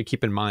 so you have to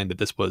keep in mind that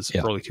this was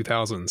early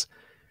 2000s.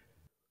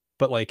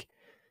 But like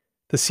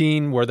the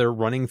scene where they're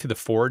running through the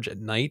forge at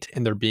night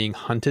and they're being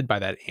hunted by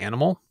that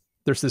animal,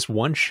 there's this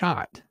one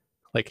shot,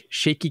 like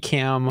shaky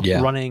cam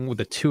running with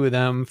the two of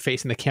them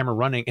facing the camera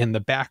running. In the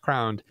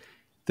background,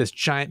 this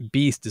giant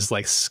beast is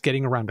like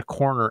skidding around a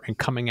corner and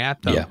coming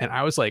at them. Yeah. And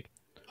I was like,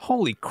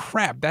 holy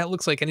crap, that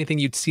looks like anything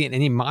you'd see in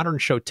any modern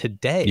show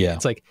today. Yeah.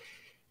 It's like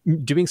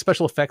doing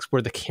special effects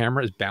where the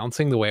camera is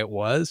bouncing the way it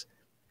was.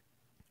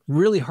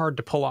 Really hard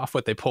to pull off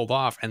what they pulled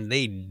off, and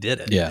they did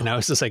it. Yeah. And I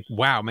was just like,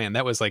 wow, man,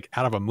 that was like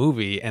out of a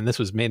movie, and this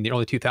was made in the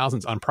early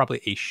 2000s on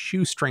probably a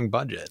shoestring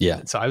budget. Yeah.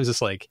 And so I was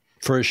just like,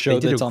 for a show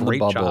that's on the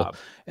bubble,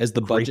 as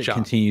the budget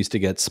continues to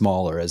get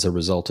smaller as a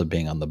result of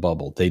being on the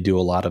bubble, they do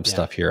a lot of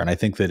stuff here. And I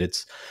think that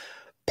it's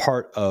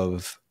part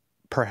of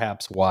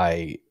perhaps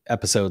why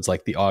episodes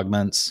like The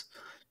Augments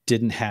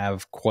didn't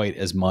have quite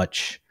as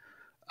much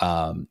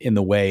in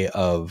the way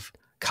of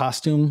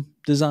costume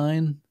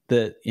design.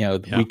 That, you know,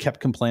 we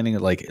kept complaining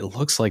that like, it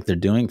looks like they're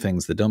doing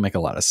things that don't make a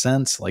lot of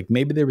sense. Like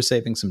maybe they were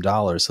saving some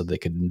dollars so they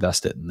could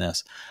invest it in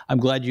this. I'm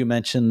glad you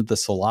mentioned the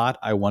Salat.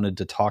 I wanted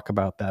to talk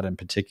about that in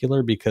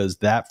particular, because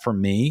that for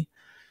me,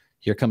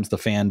 here comes the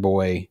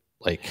fanboy,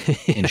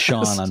 like in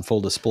Sean on full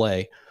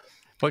display.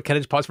 But can I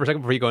just pause for a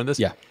second before you go into this?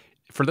 Yeah.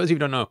 For those of you who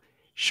don't know,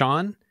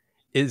 Sean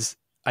is,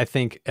 I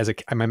think,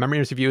 my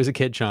memories of you as a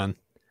kid, Sean,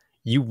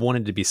 you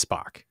wanted to be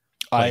Spock.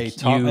 I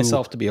taught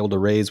myself to be able to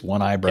raise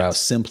one eyebrow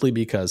simply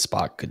because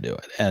Spock could do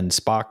it. And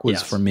Spock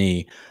was, for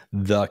me,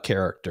 the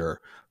character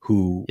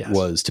who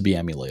was to be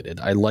emulated.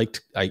 I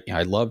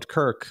loved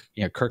Kirk.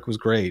 You know, Kirk was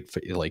great.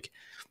 Like,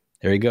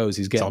 there he goes.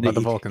 He's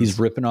he's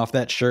ripping off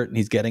that shirt and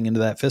he's getting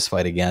into that fist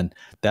fight again.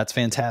 That's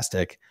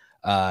fantastic.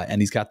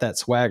 And he's got that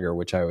swagger,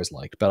 which I always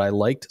liked. But I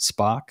liked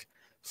Spock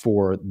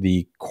for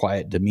the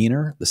quiet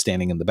demeanor, the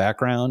standing in the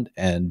background,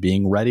 and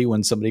being ready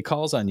when somebody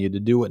calls on you to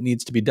do what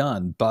needs to be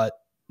done. But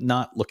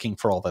not looking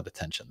for all that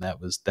attention. That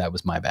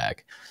was my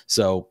bag.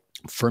 So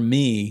for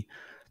me,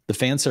 the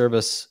fan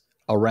service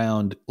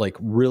around like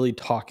really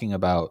talking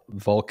about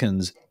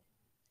Vulcans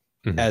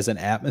as an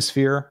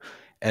atmosphere,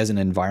 as an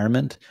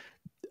environment,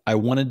 I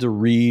wanted to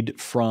read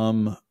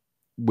from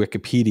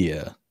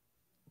Wikipedia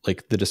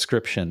like the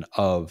description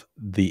of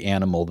the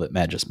animal that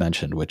Matt just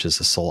mentioned, which is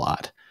a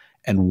Salat,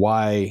 and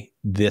why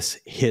this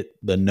hit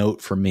the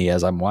note for me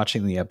as I'm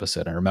watching the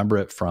episode. I remember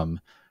it from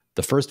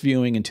the first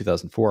viewing in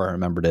 2004. I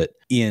remembered it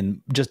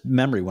in just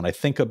memory when I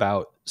think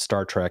about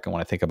Star Trek and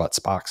when I think about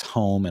Spock's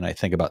home and I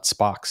think about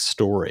Spock's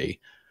story.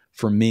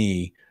 For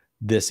me,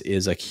 this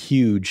is a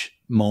huge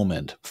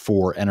moment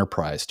for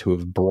Enterprise to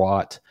have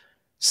brought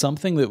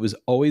something that was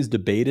always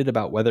debated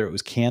about whether it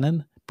was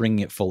canon, bringing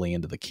it fully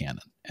into the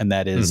canon, and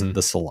that is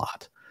the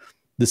Salat.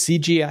 The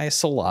CGI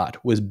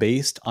Salat was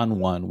based on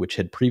one which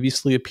had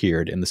previously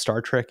appeared in the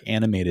Star Trek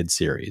animated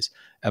series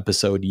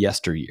episode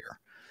Yesteryear.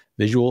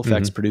 Visual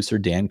effects producer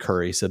Dan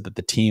Curry said that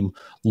the team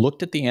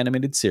looked at the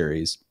animated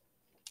series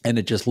and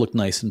it just looked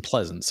nice and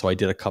pleasant. So I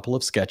did a couple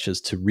of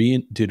sketches to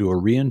do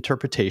a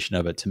reinterpretation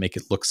of it to make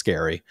it look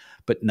scary,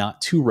 but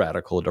not too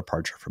radical a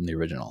departure from the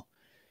original.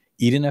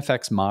 Eden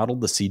FX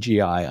modeled the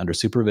CGI under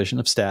supervision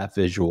of staff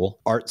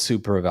visual art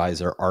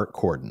supervisor Art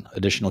Corden.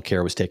 Additional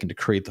care was taken to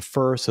create the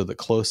fur so that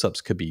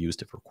close-ups could be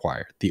used if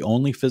required. The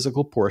only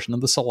physical portion of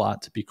the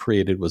Salat to be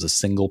created was a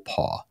single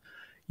paw.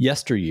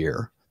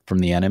 Yesteryear, from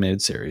the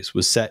animated series,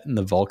 was set in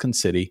the Vulcan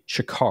city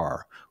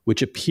Shakar,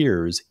 which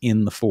appears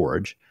in The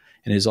Forge,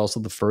 and is also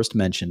the first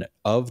mention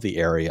of the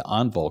area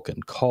on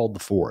Vulcan called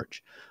The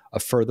Forge. A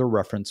further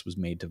reference was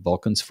made to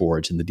Vulcan's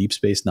Forge in the Deep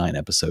Space Nine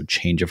episode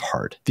Change of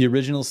Heart. The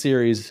original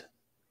series,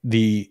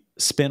 the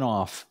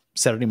spin-off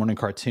Saturday morning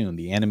cartoon,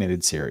 the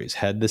animated series,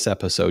 had this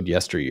episode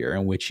Yesteryear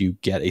in which you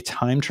get a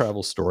time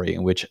travel story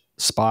in which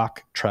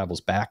Spock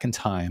travels back in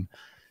time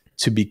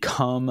to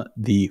become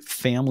the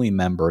family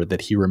member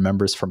that he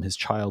remembers from his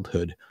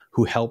childhood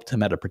who helped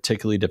him at a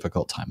particularly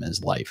difficult time in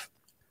his life.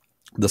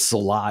 The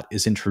Salat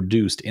is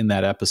introduced in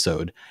that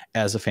episode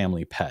as a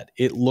family pet.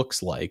 It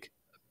looks like,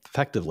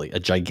 effectively, a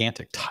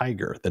gigantic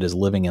tiger that is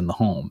living in the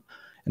home.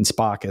 And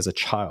Spock, as a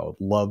child,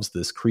 loves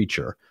this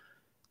creature,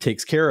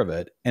 takes care of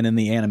it, and in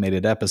the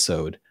animated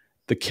episode,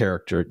 the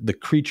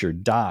creature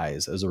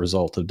dies as a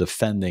result of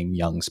defending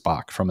young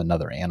Spock from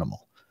another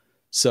animal.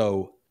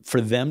 So for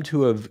them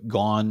to have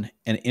gone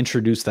and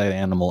introduced that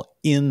animal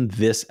in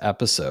this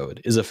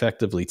episode is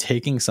effectively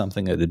taking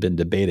something that had been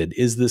debated.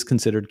 Is this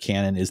considered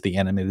canon? Is the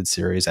animated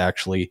series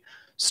actually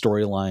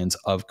storylines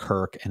of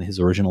Kirk and his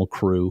original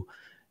crew?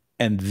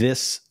 And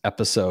this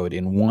episode,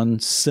 in one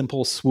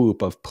simple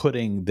swoop of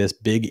putting this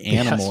big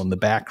animal in the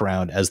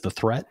background as the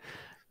threat,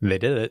 they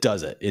did it.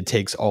 Does it. It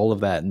takes all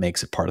of that and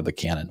makes it part of the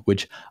canon,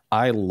 which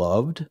I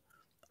loved.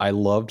 I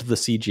loved the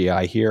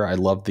CGI here. I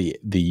loved the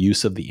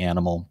use of the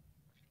animal.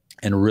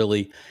 And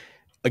really,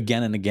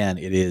 again and again,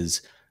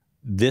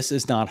 this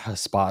is not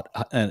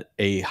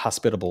a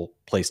hospitable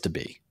place to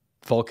be.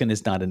 Vulcan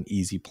is not an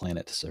easy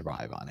planet to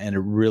survive on. And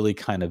it really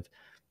kind of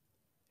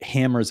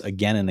hammers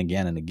again and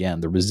again and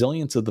again the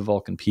resilience of the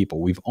Vulcan people.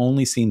 We've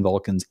only seen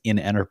Vulcans in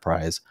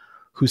Enterprise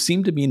who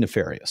seem to be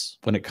nefarious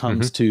when it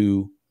comes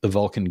to the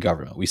Vulcan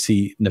government. We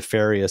see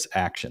nefarious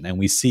action, and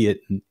we see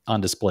it on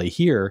display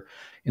here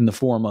in the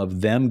form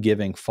of them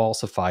giving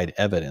falsified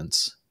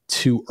evidence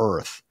to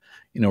Earth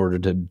in order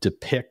to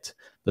depict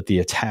that the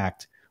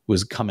attack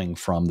was coming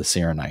from the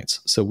Sirenites.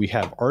 So we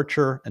have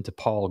Archer and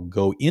T'Pol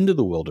go into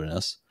the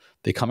wilderness.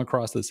 They come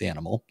across this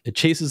animal. It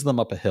chases them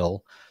up a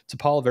hill.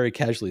 T'Pol very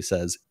casually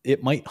says,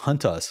 it might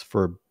hunt us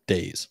for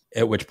days,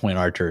 at which point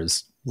Archer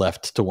is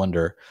left to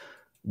wonder,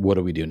 what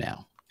do we do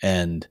now?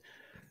 And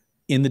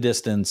in the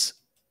distance,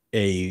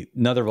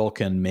 another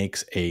Vulcan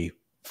makes a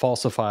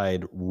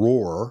falsified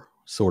roar,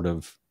 sort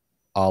of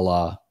a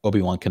la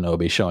Obi-Wan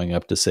Kenobi showing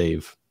up to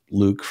save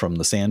Luke from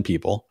the Sand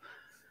People,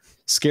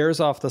 scares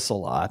off the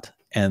Salat,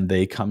 and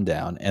they come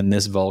down. And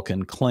this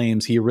Vulcan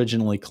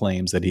originally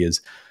claims that he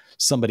is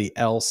somebody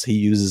else. He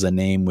uses a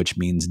name which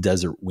means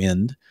desert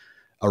wind,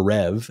 a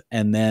Rev,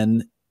 and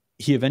then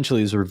he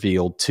eventually is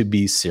revealed to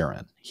be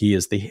Siren. He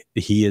is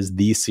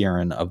the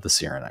Siren of the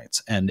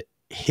Sirenites. And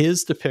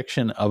his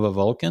depiction of a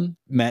Vulcan,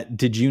 Matt,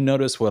 did you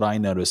notice what I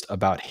noticed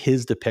about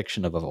his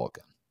depiction of a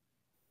Vulcan?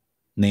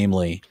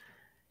 Namely,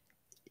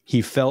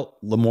 he felt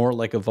more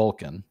like a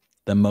Vulcan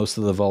than most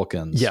of the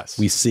Vulcans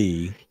we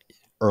see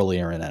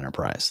earlier in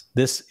Enterprise.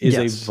 This is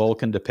a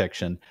Vulcan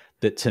depiction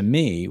that to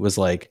me was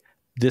like,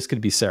 this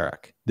could be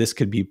Sarek. This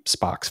could be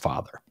Spock's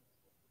father.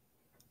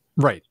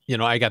 Right.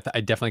 I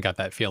definitely got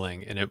that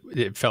feeling, and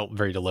it felt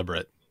very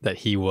deliberate that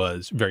he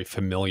was very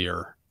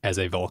familiar as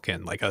a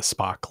Vulcan, like a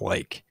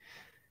Spock-like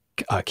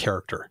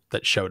character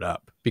that showed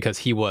up, because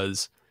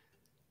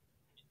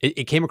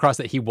it came across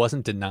that he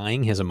wasn't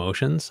denying his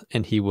emotions,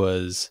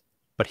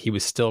 but he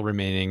was still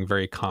remaining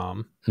very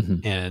calm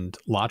and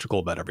logical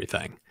about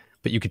everything.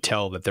 But you could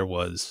tell that there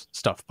was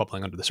stuff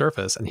bubbling under the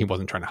surface, and he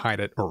wasn't trying to hide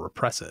it or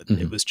repress it.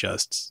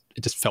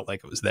 It just felt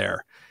like it was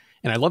there.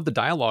 And I love the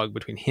dialogue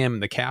between him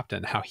and the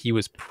captain, how he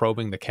was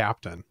probing the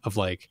captain of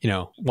like, you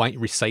know, why don't you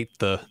recite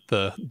you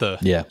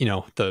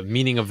know, the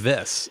meaning of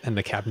this? And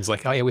the captain's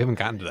like, oh yeah, we haven't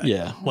gotten to that.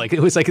 Yeah. Like it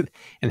was like,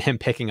 and him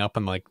picking up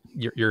on like,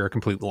 you're a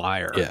complete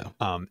liar. Yeah.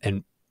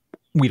 And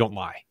we don't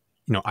lie.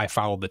 You know, I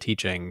follow the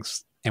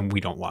teachings and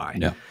we don't lie.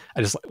 Yeah.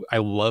 I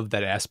love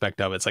that aspect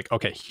of it. It's like,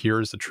 okay,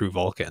 here's the true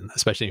Vulcan,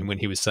 especially when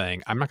he was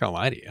saying, I'm not going to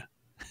lie to you.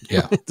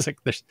 Yeah. It's like,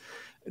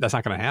 that's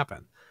not going to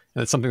happen.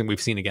 And it's something that we've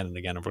seen again and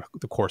again over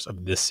the course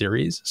of this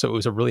series. So it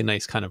was a really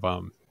nice kind of,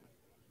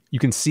 you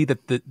can see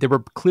that they were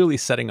clearly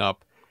setting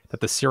up that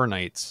the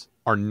Sirenites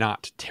are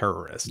not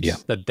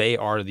terrorists, that they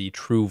are the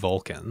true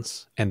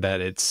Vulcans, and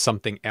that it's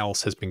something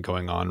else has been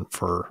going on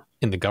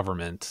in the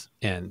government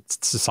and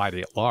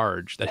society at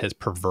large that has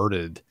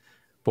perverted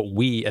what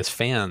we as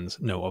fans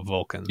know of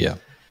Vulcan. Yeah.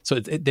 So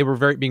they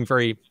were being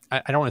very,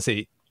 I don't want to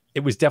say,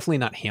 it was definitely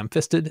not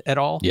ham-fisted at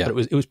all, but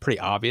it was pretty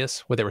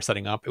obvious what they were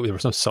setting up. There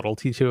was no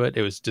subtlety to it.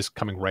 It was just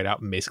coming right out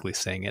and basically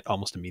saying it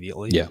almost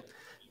immediately. Yeah.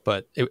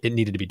 But it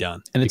needed to be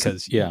done. And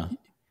because I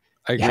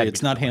agree.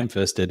 It's not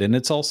ham-fisted. And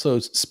it's also,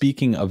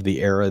 speaking of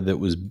the era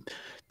that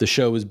the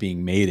show was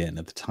being made in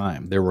at the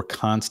time, there were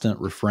constant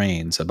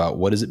refrains about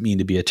what does it mean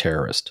to be a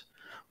terrorist?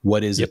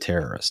 What is a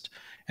terrorist?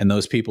 And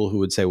those people who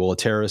would say, well, a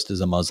terrorist is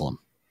a Muslim.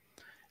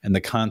 And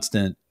the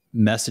constant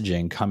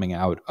messaging coming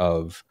out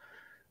of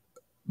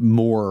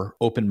more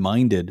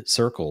open-minded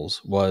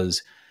circles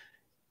was,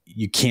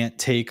 you can't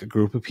take a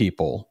group of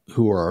people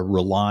who are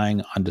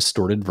relying on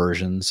distorted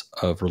versions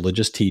of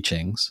religious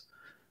teachings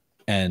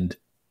and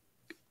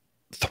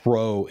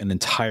throw an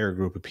entire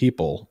group of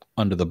people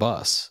under the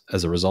bus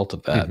as a result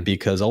of that,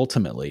 because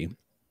ultimately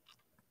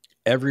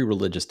every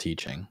religious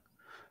teaching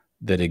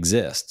that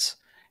exists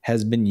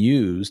has been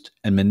used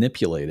and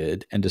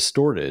manipulated and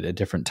distorted at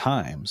different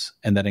times.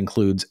 And that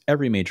includes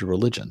every major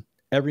religion.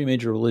 Every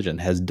major religion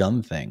has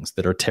done things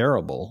that are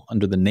terrible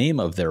under the name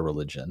of their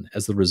religion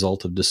as the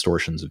result of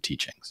distortions of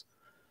teachings.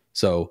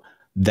 So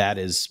that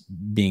is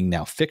being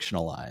now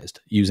fictionalized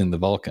using the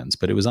Vulcans,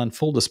 but it was on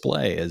full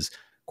display as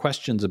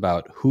questions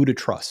about who to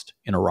trust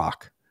in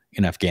Iraq,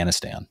 in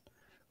Afghanistan,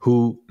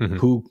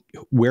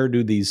 where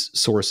do these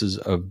sources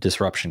of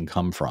disruption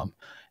come from?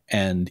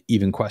 And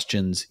even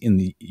questions in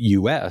the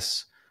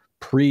US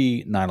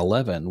pre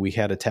 9/11, we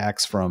had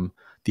attacks from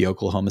the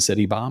Oklahoma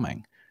City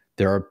bombing.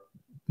 There are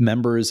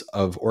members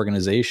of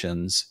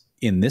organizations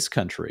in this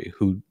country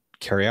who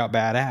carry out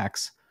bad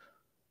acts,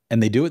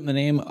 and they do it in the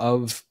name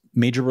of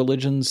major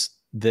religions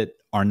that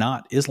are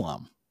not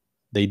Islam.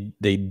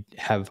 They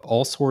have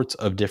all sorts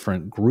of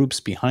different groups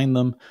behind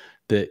them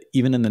that,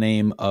 even in the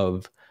name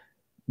of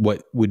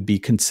what would be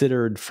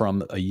considered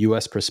from a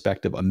US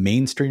perspective a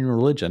mainstream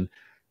religion,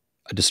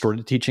 a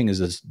distorted teaching is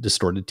a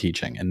distorted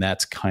teaching. And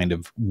that's kind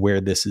of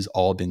where this has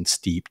all been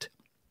steeped.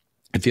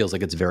 It feels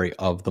like it's very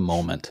of the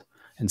moment,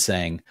 and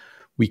saying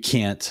we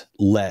can't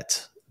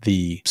let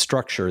the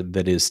structure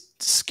that is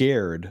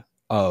scared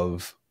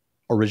of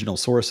original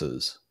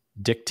sources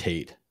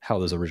dictate how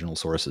those original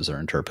sources are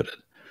interpreted.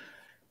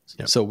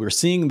 Yep. So we're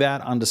seeing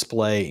that on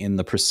display in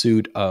the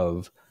pursuit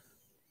of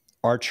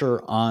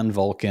Archer on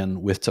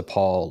Vulcan with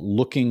T'Pol,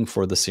 looking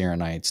for the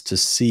Sirenites to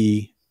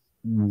see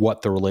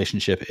what the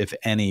relationship, if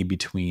any,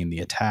 between the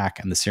attack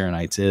and the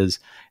Sirenites is.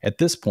 At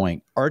this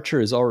point, Archer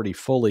is already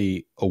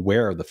fully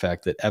aware of the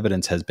fact that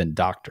evidence has been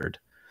doctored.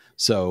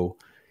 So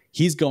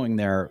he's going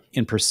there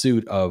in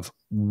pursuit of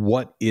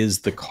what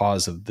is the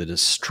cause of the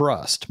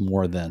distrust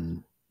more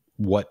than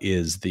what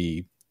is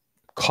the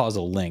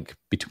causal link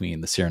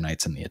between the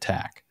Sirenites and the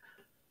attack.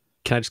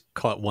 Can I just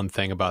call out one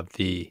thing about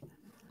the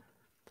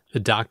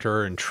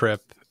doctor and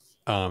Trip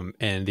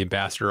and the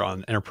ambassador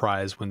on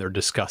Enterprise when they're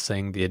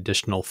discussing the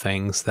additional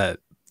things that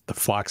the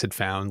Phlox had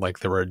found, like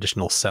there were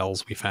additional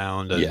cells we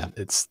found, and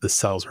the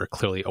cells were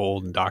clearly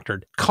old and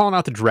doctored. Calling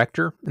out the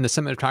director and the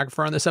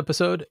cinematographer on this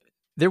episode,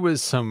 there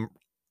was some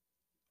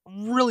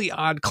really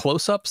odd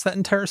close-ups that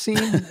entire scene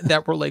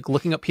that were like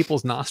looking up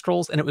people's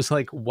nostrils, and it was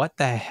like, what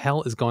the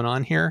hell is going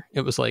on here?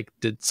 It was like,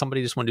 did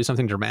somebody just want to do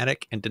something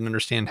dramatic and didn't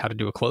understand how to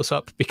do a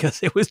close-up?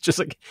 Because it was just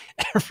like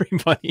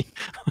everybody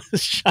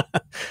was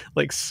shot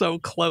like so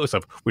close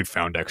of, we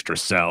found extra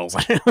cells.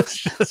 It was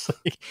just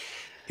like,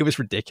 it was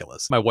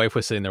ridiculous. My wife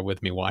was sitting there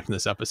with me watching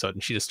this episode,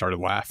 and she just started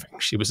laughing.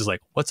 She was just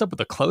like, what's up with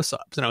the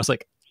close-ups? And I was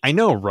like, I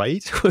know,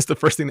 right? Was the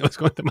first thing that was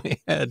going through my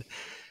head.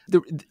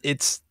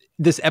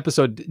 This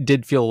episode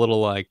did feel a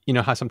little like, you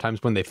know how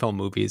sometimes when they film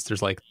movies,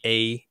 there's like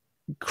A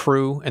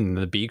crew and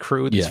the B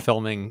crew that's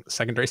filming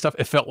secondary stuff.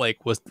 It felt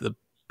like, was the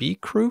B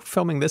crew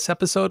filming this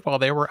episode while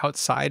they were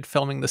outside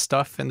filming the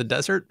stuff in the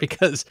desert?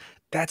 Because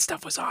that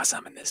stuff was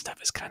awesome, and this stuff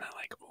is kind of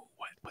like, oh,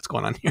 what's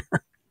going on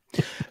here?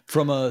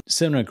 From a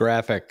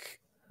cinematographic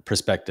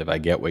perspective, I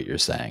get what you're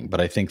saying, but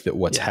I think that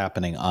what's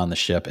happening on the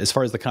ship, as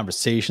far as the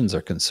conversations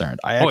are concerned,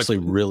 I actually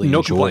really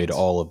enjoyed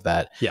all of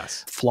that.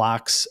 Yes.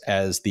 Phlox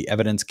as the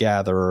evidence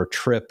gatherer,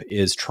 Trip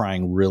is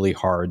trying really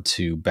hard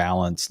to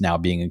balance now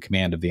being in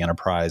command of the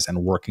Enterprise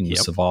and working with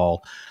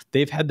Saval.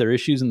 They've had their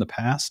issues in the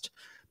past,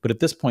 But at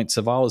this point,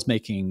 Saval is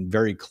making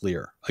very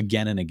clear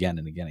again and again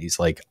and again. He's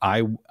like,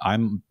 I'm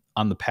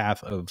on the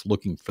path of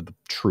looking for the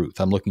truth.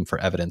 I'm looking for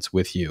evidence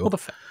with you. Well,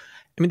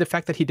 the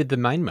fact that he did the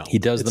mind meld. He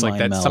does the mind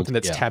meld. That's something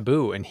that's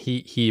taboo. And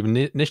he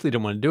initially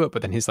didn't want to do it,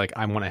 but then he's like,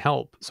 I want to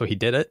help. So he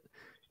did it.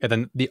 And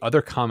then the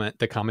other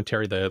the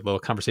commentary, the little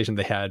conversation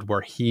they had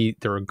where they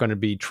were going to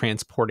be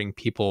transporting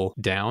people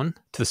down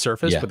to the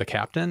surface with the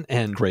captain.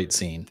 And great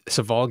scene.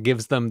 Saval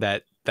gives them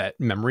that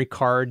memory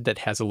card that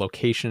has a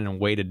location and a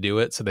way to do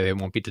it so that they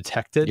won't be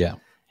detected. Yeah.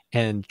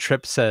 And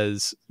Trip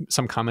says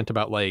some comment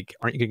about like,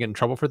 aren't you going to get in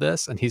trouble for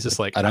this? And he's just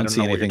like, I don't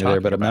see anything there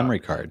but a memory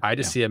card. I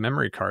just see a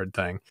memory card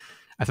thing.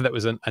 I thought that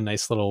was a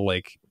nice little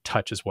like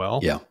touch as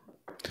well. Yeah.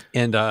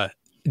 And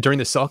during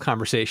the cell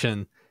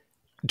conversation,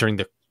 during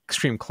the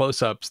extreme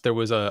close-ups, there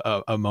was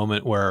a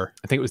moment where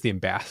I think it was the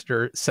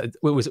ambassador said,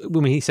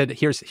 when he said,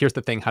 here's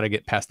the thing, how to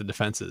get past the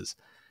defenses.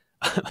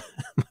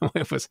 My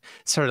wife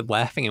started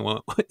laughing and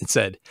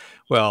said,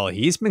 well,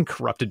 he's been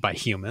corrupted by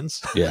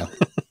humans. Yeah.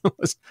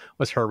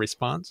 was her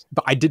response.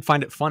 But I did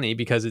find it funny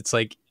because it's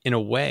like, in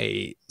a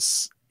way,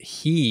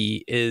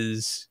 he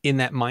is in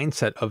that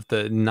mindset of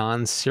the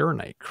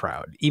non-Cyrenite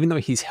crowd. Even though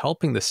he's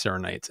helping the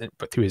Cyrenites,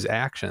 but through his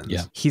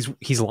actions,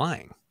 he's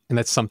lying. And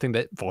that's something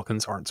that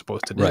Vulcans aren't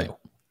supposed to do. Right.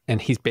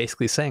 And he's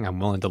basically saying, I'm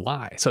willing to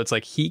lie. So it's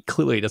like he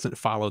clearly doesn't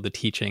follow the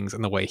teachings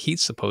in the way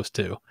he's supposed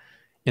to,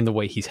 in the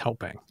way he's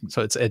helping.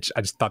 So I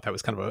just thought that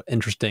was kind of an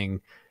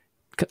interesting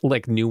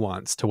like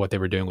nuance to what they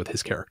were doing with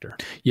his character.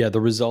 Yeah, the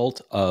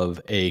result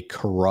of a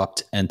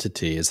corrupt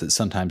entity is that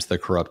sometimes the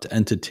corrupt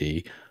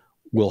entity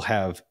will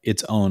have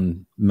its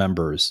own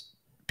members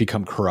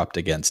become corrupt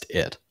against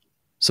it.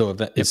 So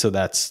so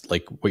that's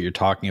like what you're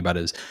talking about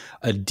is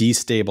a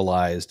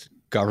destabilized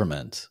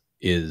government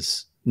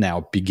is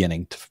now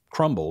beginning to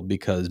crumble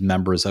because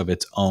members of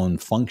its own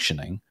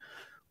functioning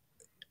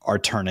are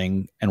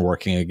turning and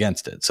working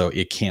against it. So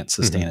it can't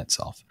sustain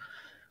itself.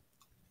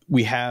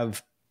 We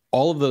have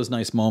all of those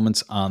nice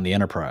moments on the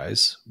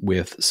Enterprise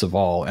with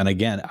Saval. And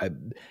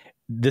again,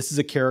 this is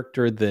a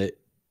character that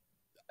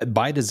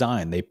by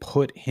design, they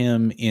put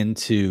him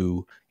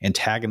into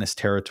antagonist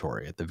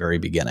territory at the very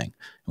beginning.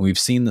 And we've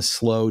seen the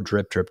slow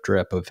drip, drip,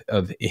 drip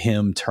of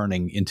him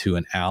turning into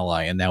an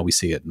ally. And now we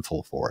see it in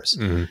full force.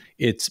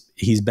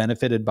 He's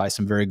benefited by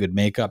some very good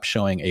makeup,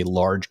 showing a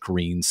large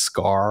green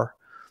scar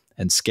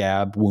and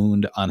scab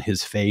wound on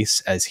his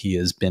face as he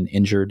has been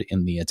injured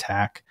in the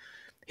attack.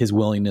 His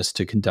willingness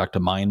to conduct a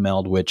mind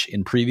meld, which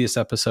in previous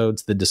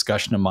episodes, the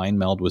discussion of mind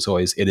meld was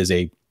always,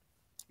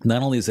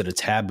 not only is it a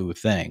taboo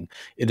thing,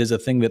 it is a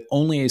thing that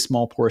only a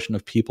small portion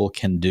of people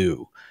can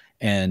do.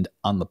 And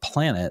on the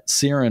planet,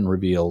 Siren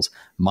reveals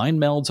mind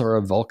melds are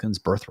a Vulcan's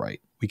birthright.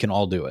 We can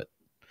all do it.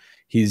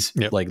 He's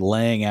like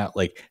laying out,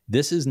 like,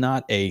 this is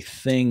not a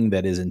thing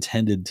that is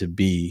intended to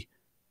be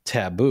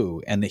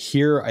taboo. And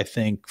here, I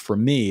think for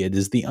me, it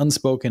is the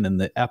unspoken in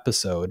the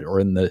episode or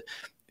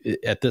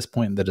at this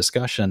point in the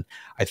discussion.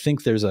 I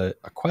think there's a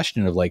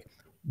question of like,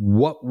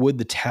 what would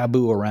the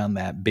taboo around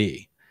that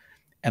be?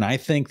 And I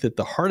think that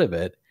the heart of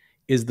it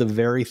is the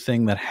very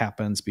thing that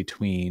happens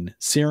between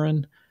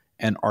Siren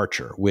and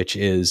Archer, which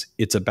is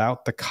it's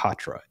about the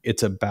Katra.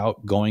 It's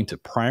about going to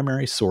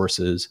primary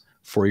sources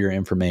for your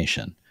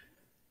information.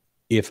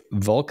 If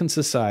Vulcan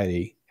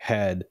society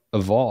had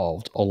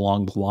evolved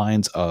along the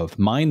lines of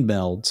mind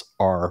melds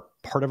are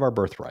part of our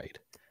birthright,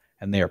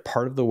 and they are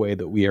part of the way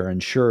that we are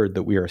ensured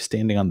that we are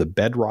standing on the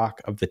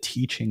bedrock of the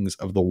teachings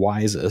of the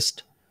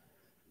wisest,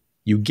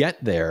 you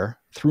get there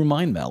through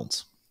mind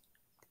melds.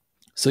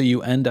 So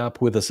you end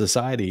up with a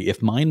society,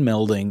 if mind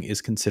melding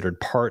is considered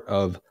part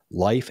of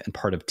life and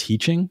part of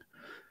teaching,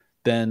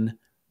 then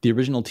the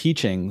original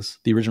teachings,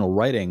 the original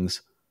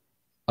writings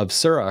of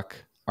Surak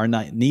are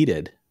not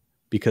needed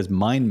because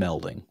mind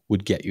melding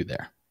would get you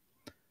there.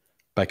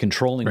 By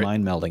controlling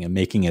mind melding and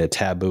making it a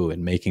taboo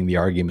and making the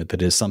argument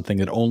that it is something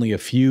that only a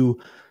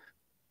few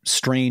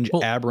strange,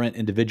 aberrant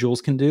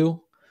individuals can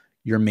do,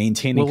 you're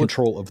maintaining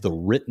control of the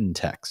written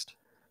text,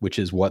 which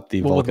is what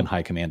the Vulcan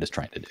High Command is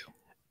trying to do.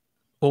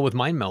 Well, with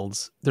mind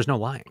melds, there's no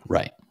lying.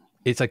 Right.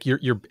 It's like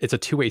it's a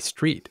two-way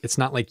street. It's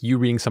not like you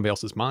reading somebody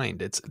else's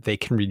mind. They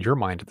can read your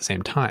mind at the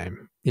same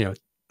time. You know,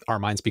 our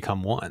minds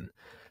become one.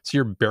 So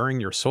you're bearing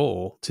your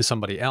soul to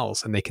somebody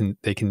else, and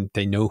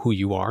they know who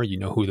you are, you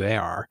know who they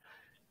are.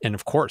 And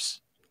of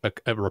course,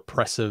 a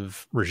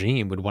repressive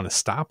regime would want to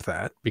stop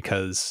that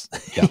because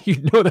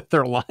you know that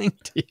they're lying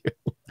to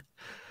you.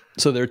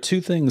 So there are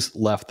two things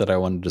left that I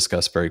want to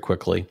discuss very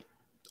quickly.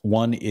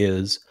 One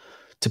is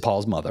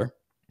T'Pol's mother.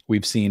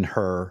 We've seen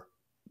her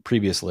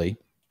previously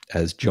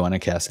as Joanna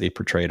Cassidy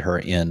portrayed her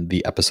in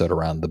the episode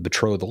around the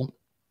betrothal.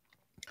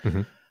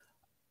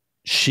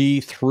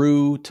 She,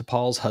 through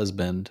T'Pol's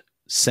husband,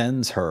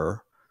 sends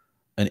her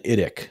an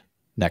Idic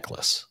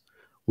necklace,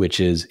 which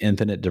is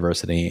infinite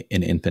diversity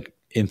in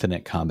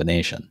infinite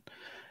combination.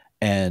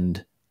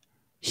 And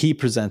he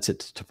presents it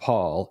to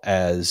T'Pol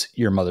as,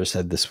 your mother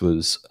said this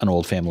was an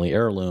old family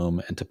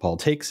heirloom. And T'Pol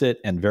takes it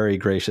and very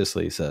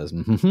graciously says,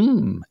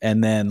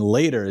 and then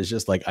later is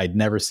just like, I'd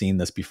never seen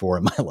this before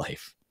in my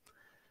life.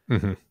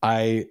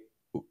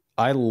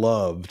 I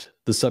loved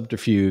the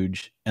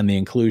subterfuge and the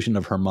inclusion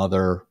of her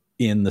mother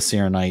in the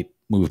Serenite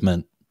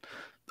movement.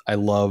 I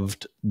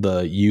loved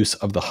the use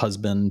of the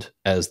husband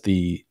as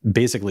the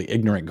basically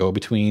ignorant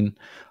go-between.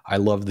 I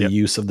love the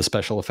use of the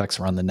special effects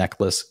around the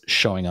necklace,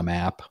 showing a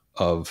map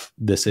of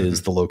this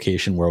is the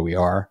location where we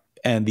are.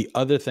 And the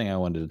other thing I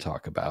wanted to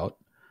talk about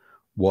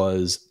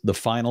was the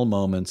final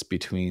moments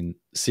between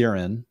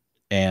Siren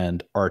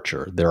and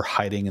Archer. They're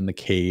hiding in the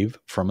cave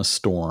from a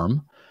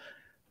storm.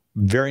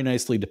 Very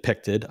nicely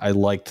depicted. I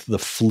liked the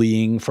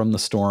fleeing from the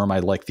storm. I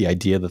like the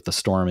idea that the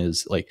storm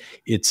is like,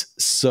 it's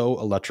so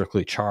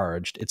electrically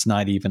charged. It's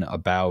not even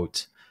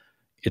about,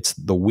 it's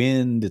the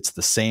wind, it's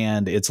the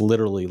sand. It's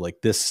literally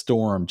like this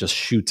storm just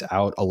shoots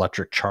out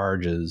electric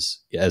charges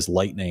as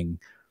lightning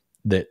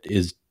that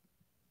is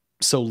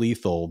so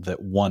lethal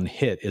that one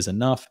hit is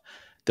enough.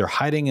 They're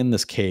hiding in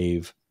this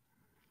cave.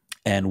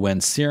 And when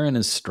Siren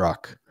is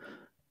struck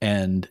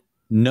and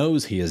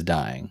knows he is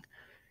dying,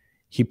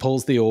 he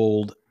pulls the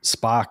old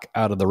Spock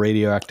out of the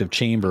radioactive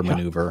chamber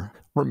maneuver.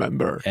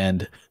 Remember.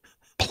 And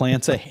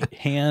plants a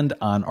hand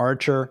on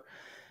Archer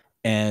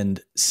and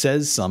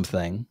says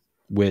something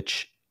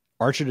which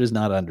Archer does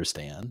not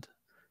understand.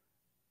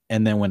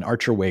 And then when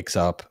Archer wakes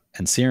up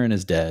and Siren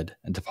is dead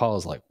and T'Pol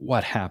is like,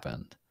 what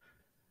happened?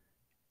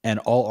 And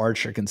all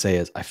Archer can say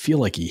is, I feel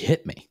like he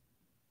hit me.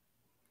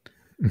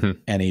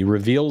 And he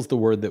reveals the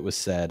word that was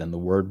said, and the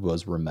word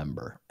was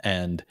remember.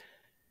 And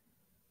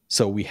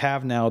so we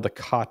have now the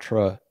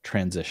Katra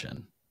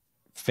transition.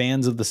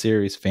 Fans of the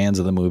series, fans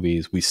of the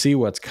movies, we see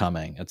what's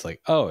coming. It's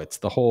like, oh, it's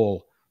the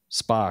whole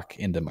Spock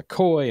into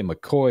McCoy, and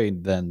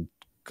McCoy then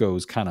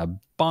goes kind of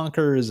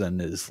bonkers and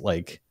is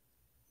like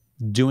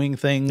doing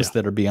things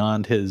that are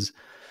beyond his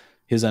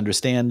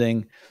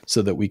understanding,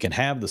 so that we can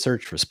have the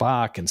search for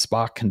Spock and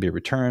Spock can be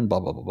returned,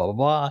 blah, blah, blah, blah,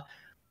 blah.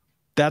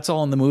 That's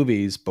all in the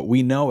movies, but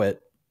we know it.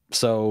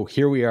 So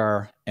here we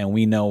are, and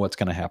we know what's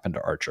going to happen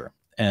to Archer.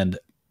 And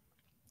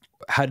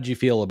how did you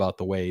feel about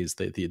the ways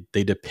that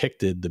they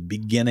depicted the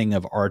beginning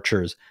of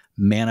Archer's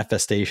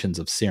manifestations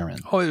of Siren?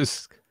 Oh, it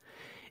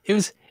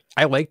was,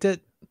 I liked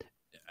it.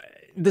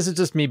 This is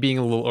just me being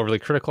a little overly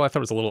critical. I thought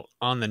it was a little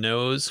on the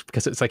nose,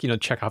 because it's like,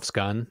 Chekhov's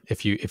gun.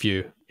 If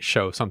you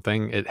show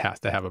something, it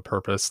has to have a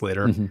purpose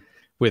later.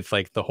 With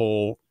like the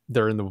whole,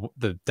 they're in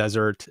the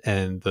desert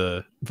and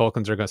the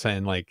Vulcans are going to say,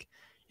 like,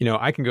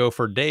 I can go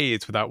for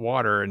days without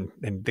water, and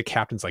the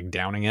captain's like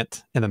downing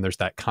it. And then there's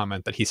that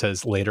comment that he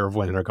says later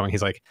when they're going,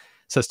 he's like,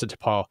 says to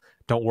T'Pol,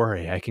 don't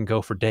worry, I can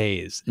go for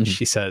days. And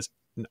she says,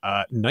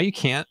 no, you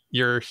can't.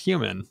 You're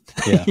human.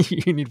 Yeah.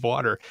 You need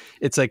water.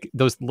 It's like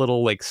those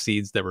little like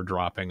seeds that were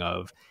dropping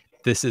of,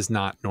 this is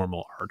not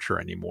normal Archer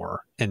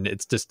anymore. And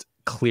it's just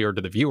clear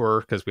to the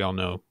viewer, because we all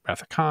know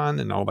Wrath of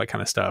Khan and all that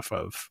kind of stuff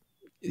of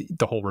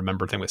the whole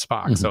remember thing with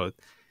Spock. So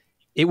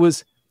it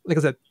was, like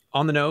I said,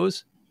 on the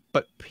nose,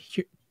 but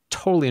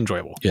totally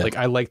enjoyable. Yeah. Like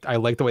I liked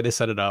the way they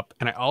set it up.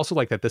 And I also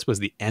like that this was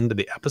the end of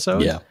the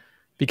episode. Yeah.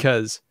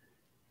 Because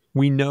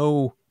we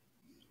know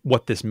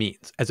what this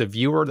means. As a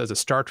viewer, as a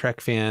Star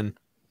Trek fan,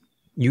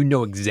 you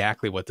know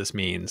exactly what this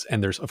means.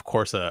 And there's, of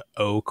course,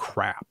 oh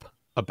crap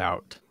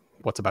about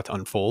what's about to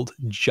unfold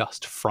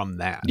just from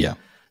that. Yeah.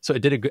 So I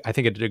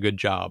think it did a good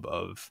job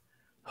of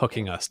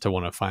hooking us to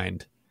want to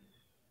find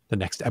the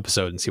next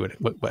episode and see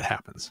what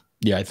happens.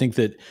 Yeah, I think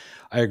that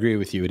I agree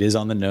with you. It is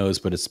on the nose,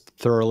 but it's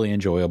thoroughly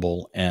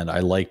enjoyable. And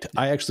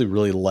I actually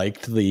really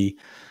liked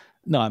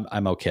no,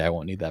 I'm okay. I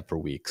won't need that for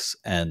weeks.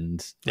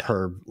 And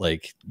her,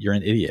 like, you're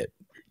an idiot.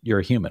 You're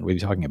a human. What are you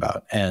talking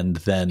about? And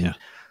then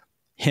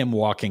him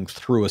walking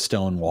through a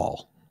stone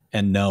wall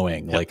and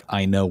knowing, like,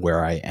 I know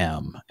where I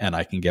am and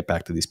I can get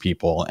back to these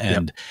people.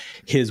 And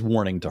his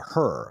warning to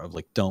her of,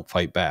 like, don't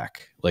fight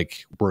back.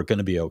 Like, we're going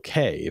to be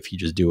okay if you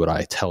just do what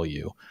I tell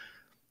you.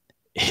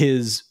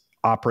 His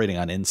operating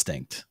on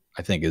instinct,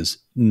 I think, is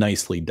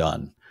nicely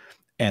done.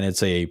 And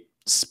it's a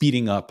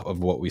speeding up of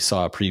what we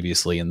saw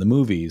previously in the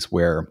movies,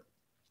 where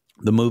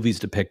the movies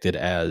depicted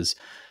as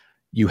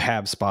you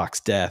have Spock's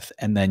death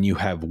and then you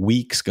have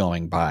weeks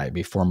going by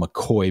before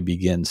McCoy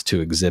begins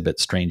to exhibit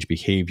strange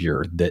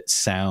behavior that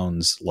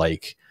sounds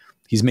like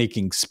he's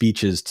making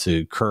speeches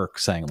to Kirk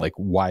saying, like,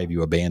 why have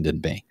you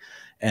abandoned me?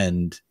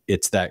 And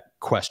it's that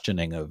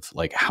questioning of,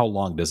 like, how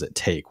long does it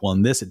take? Well,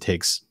 in this, it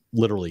takes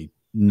literally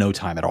no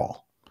time at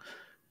all.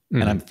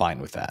 And I'm fine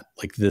with that.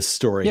 Like, this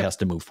story has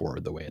to move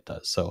forward the way it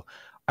does. So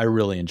I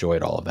really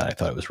enjoyed all of that. I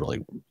thought it was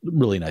really,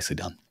 really nicely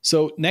done.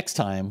 So next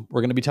time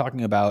we're going to be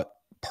talking about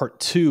part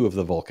 2 of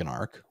the Vulcan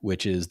arc,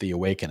 which is The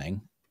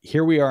Awakening.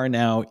 Here we are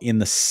now in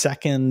the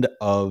second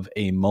of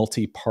a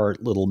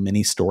multi-part little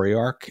mini story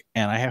arc.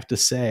 And I have to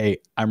say,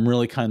 I'm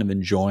really kind of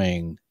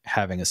enjoying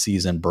having a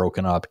season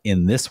broken up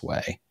in this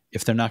way.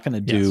 If they're not going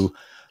to do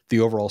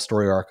the overall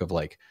story arc of,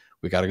 like,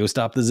 we got to go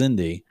stop the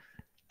Xindi,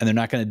 and they're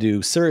not going to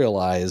do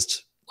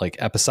serialized, like,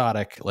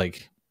 episodic,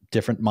 like,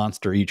 different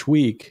monster each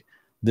week,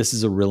 this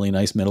is a really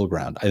nice middle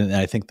ground. And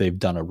I think they've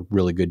done a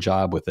really good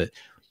job with it.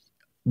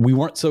 We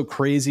weren't so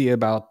crazy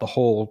about the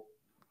whole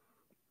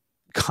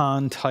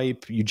Khan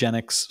type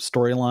eugenics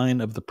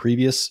storyline of the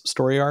previous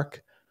story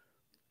arc,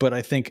 but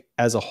I think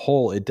as a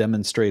whole, it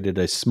demonstrated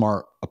a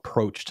smart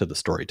approach to the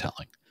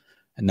storytelling.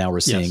 And now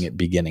we're seeing it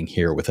beginning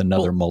here with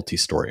another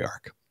multi-story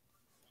arc.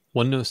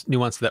 One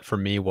nuance to that for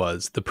me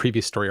was the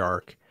previous story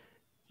arc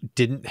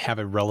didn't have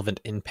a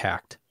relevant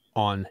impact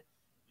on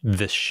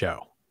this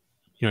show.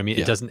 You know what I mean?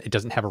 Yeah. It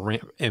doesn't have a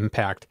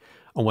impact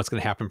on what's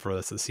going to happen for the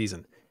rest of the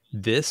season.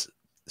 This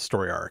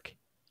story arc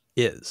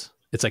is.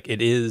 It's like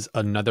it is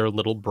another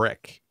little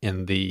brick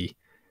in the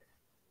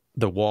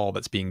wall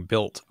that's being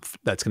built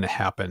that's going to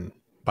happen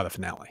by the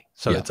finale.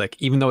 So it's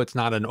like, even though it's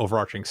not an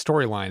overarching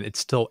storyline, it's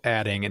still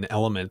adding an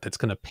element that's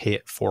going to pay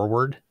it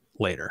forward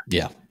later.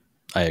 Yeah,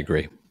 I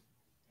agree.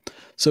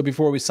 So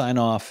before we sign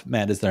off,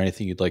 Matt, is there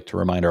anything you'd like to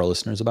remind our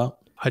listeners about?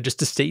 Just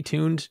to stay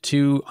tuned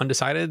to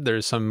Undecided.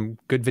 There's some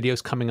good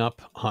videos coming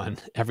up on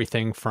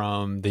everything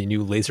from the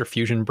new laser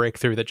fusion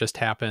breakthrough that just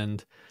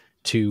happened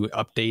to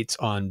updates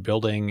on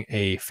building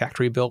a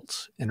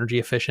factory-built,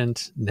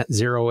 energy-efficient, net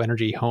zero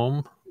energy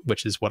home,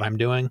 which is what I'm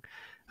doing.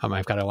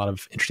 I've got a lot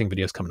of interesting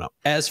videos coming up.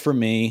 As for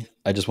me,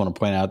 I just want to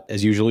point out,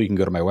 as usual, you can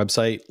go to my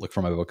website, look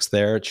for my books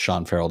there. It's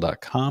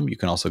seanfarrell.com. You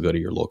can also go to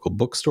your local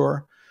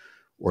bookstore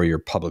or your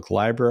public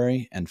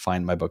library and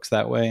find my books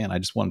that way. And I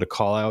just wanted to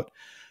call out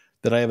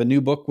that I have a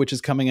new book which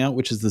is coming out,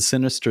 which is The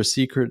Sinister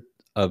Secret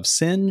of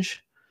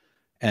Singe.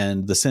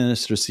 And The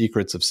Sinister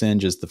Secrets of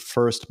Singe is the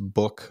first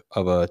book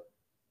of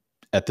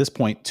at this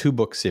point,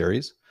 2-book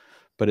series.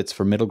 But it's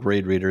for middle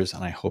grade readers,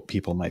 and I hope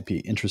people might be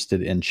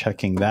interested in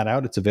checking that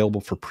out. It's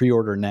available for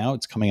pre-order now.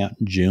 It's coming out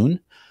in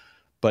June.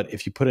 But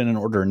if you put in an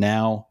order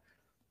now,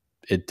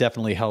 it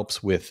definitely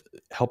helps with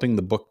helping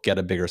the book get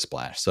a bigger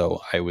splash.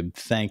 So I would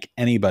thank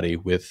anybody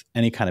with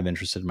any kind of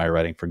interest in my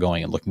writing for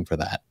going and looking for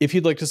that. If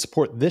you'd like to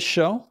support this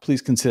show,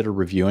 please consider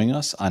reviewing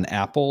us on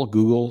Apple,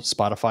 Google,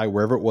 Spotify,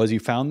 wherever it was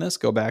you found this.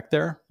 Go back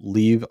there,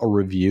 leave a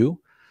review.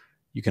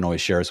 You can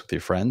always share us with your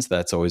friends.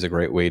 That's always a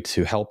great way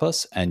to help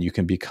us. And you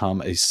can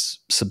become a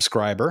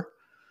subscriber.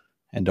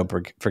 And don't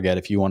forget,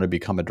 if you want to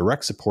become a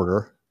direct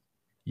supporter,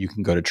 you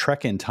can go to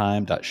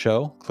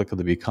trekintime.show, click on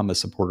the Become a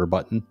Supporter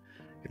button.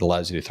 It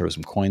allows you to throw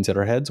some coins at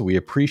our heads. We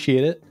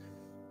appreciate it.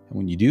 And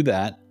when you do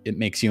that, it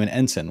makes you an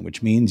ensign,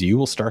 which means you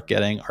will start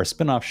getting our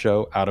spinoff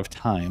show, Out of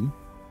Time,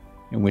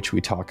 in which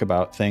we talk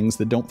about things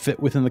that don't fit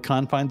within the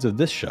confines of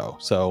this show.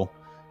 So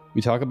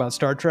we talk about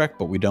Star Trek,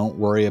 but we don't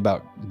worry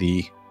about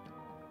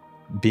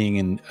being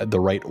in the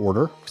right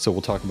order. So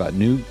we'll talk about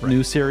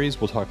new series.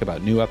 We'll talk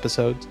about new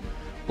episodes.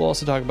 We'll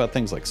also talk about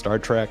things like Star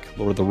Trek,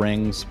 Lord of the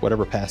Rings,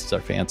 whatever passes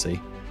our fancy.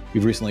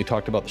 We've recently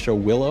talked about the show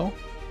Willow,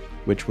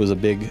 which was a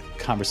big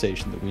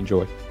conversation that we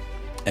enjoyed.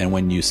 And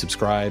when you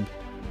subscribe,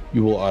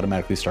 you will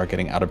automatically start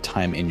getting Out of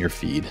Time in your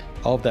feed.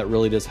 All of that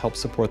really does help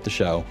support the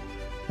show.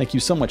 Thank you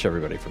so much,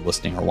 everybody, for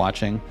listening or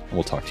watching, and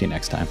we'll talk to you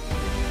next time.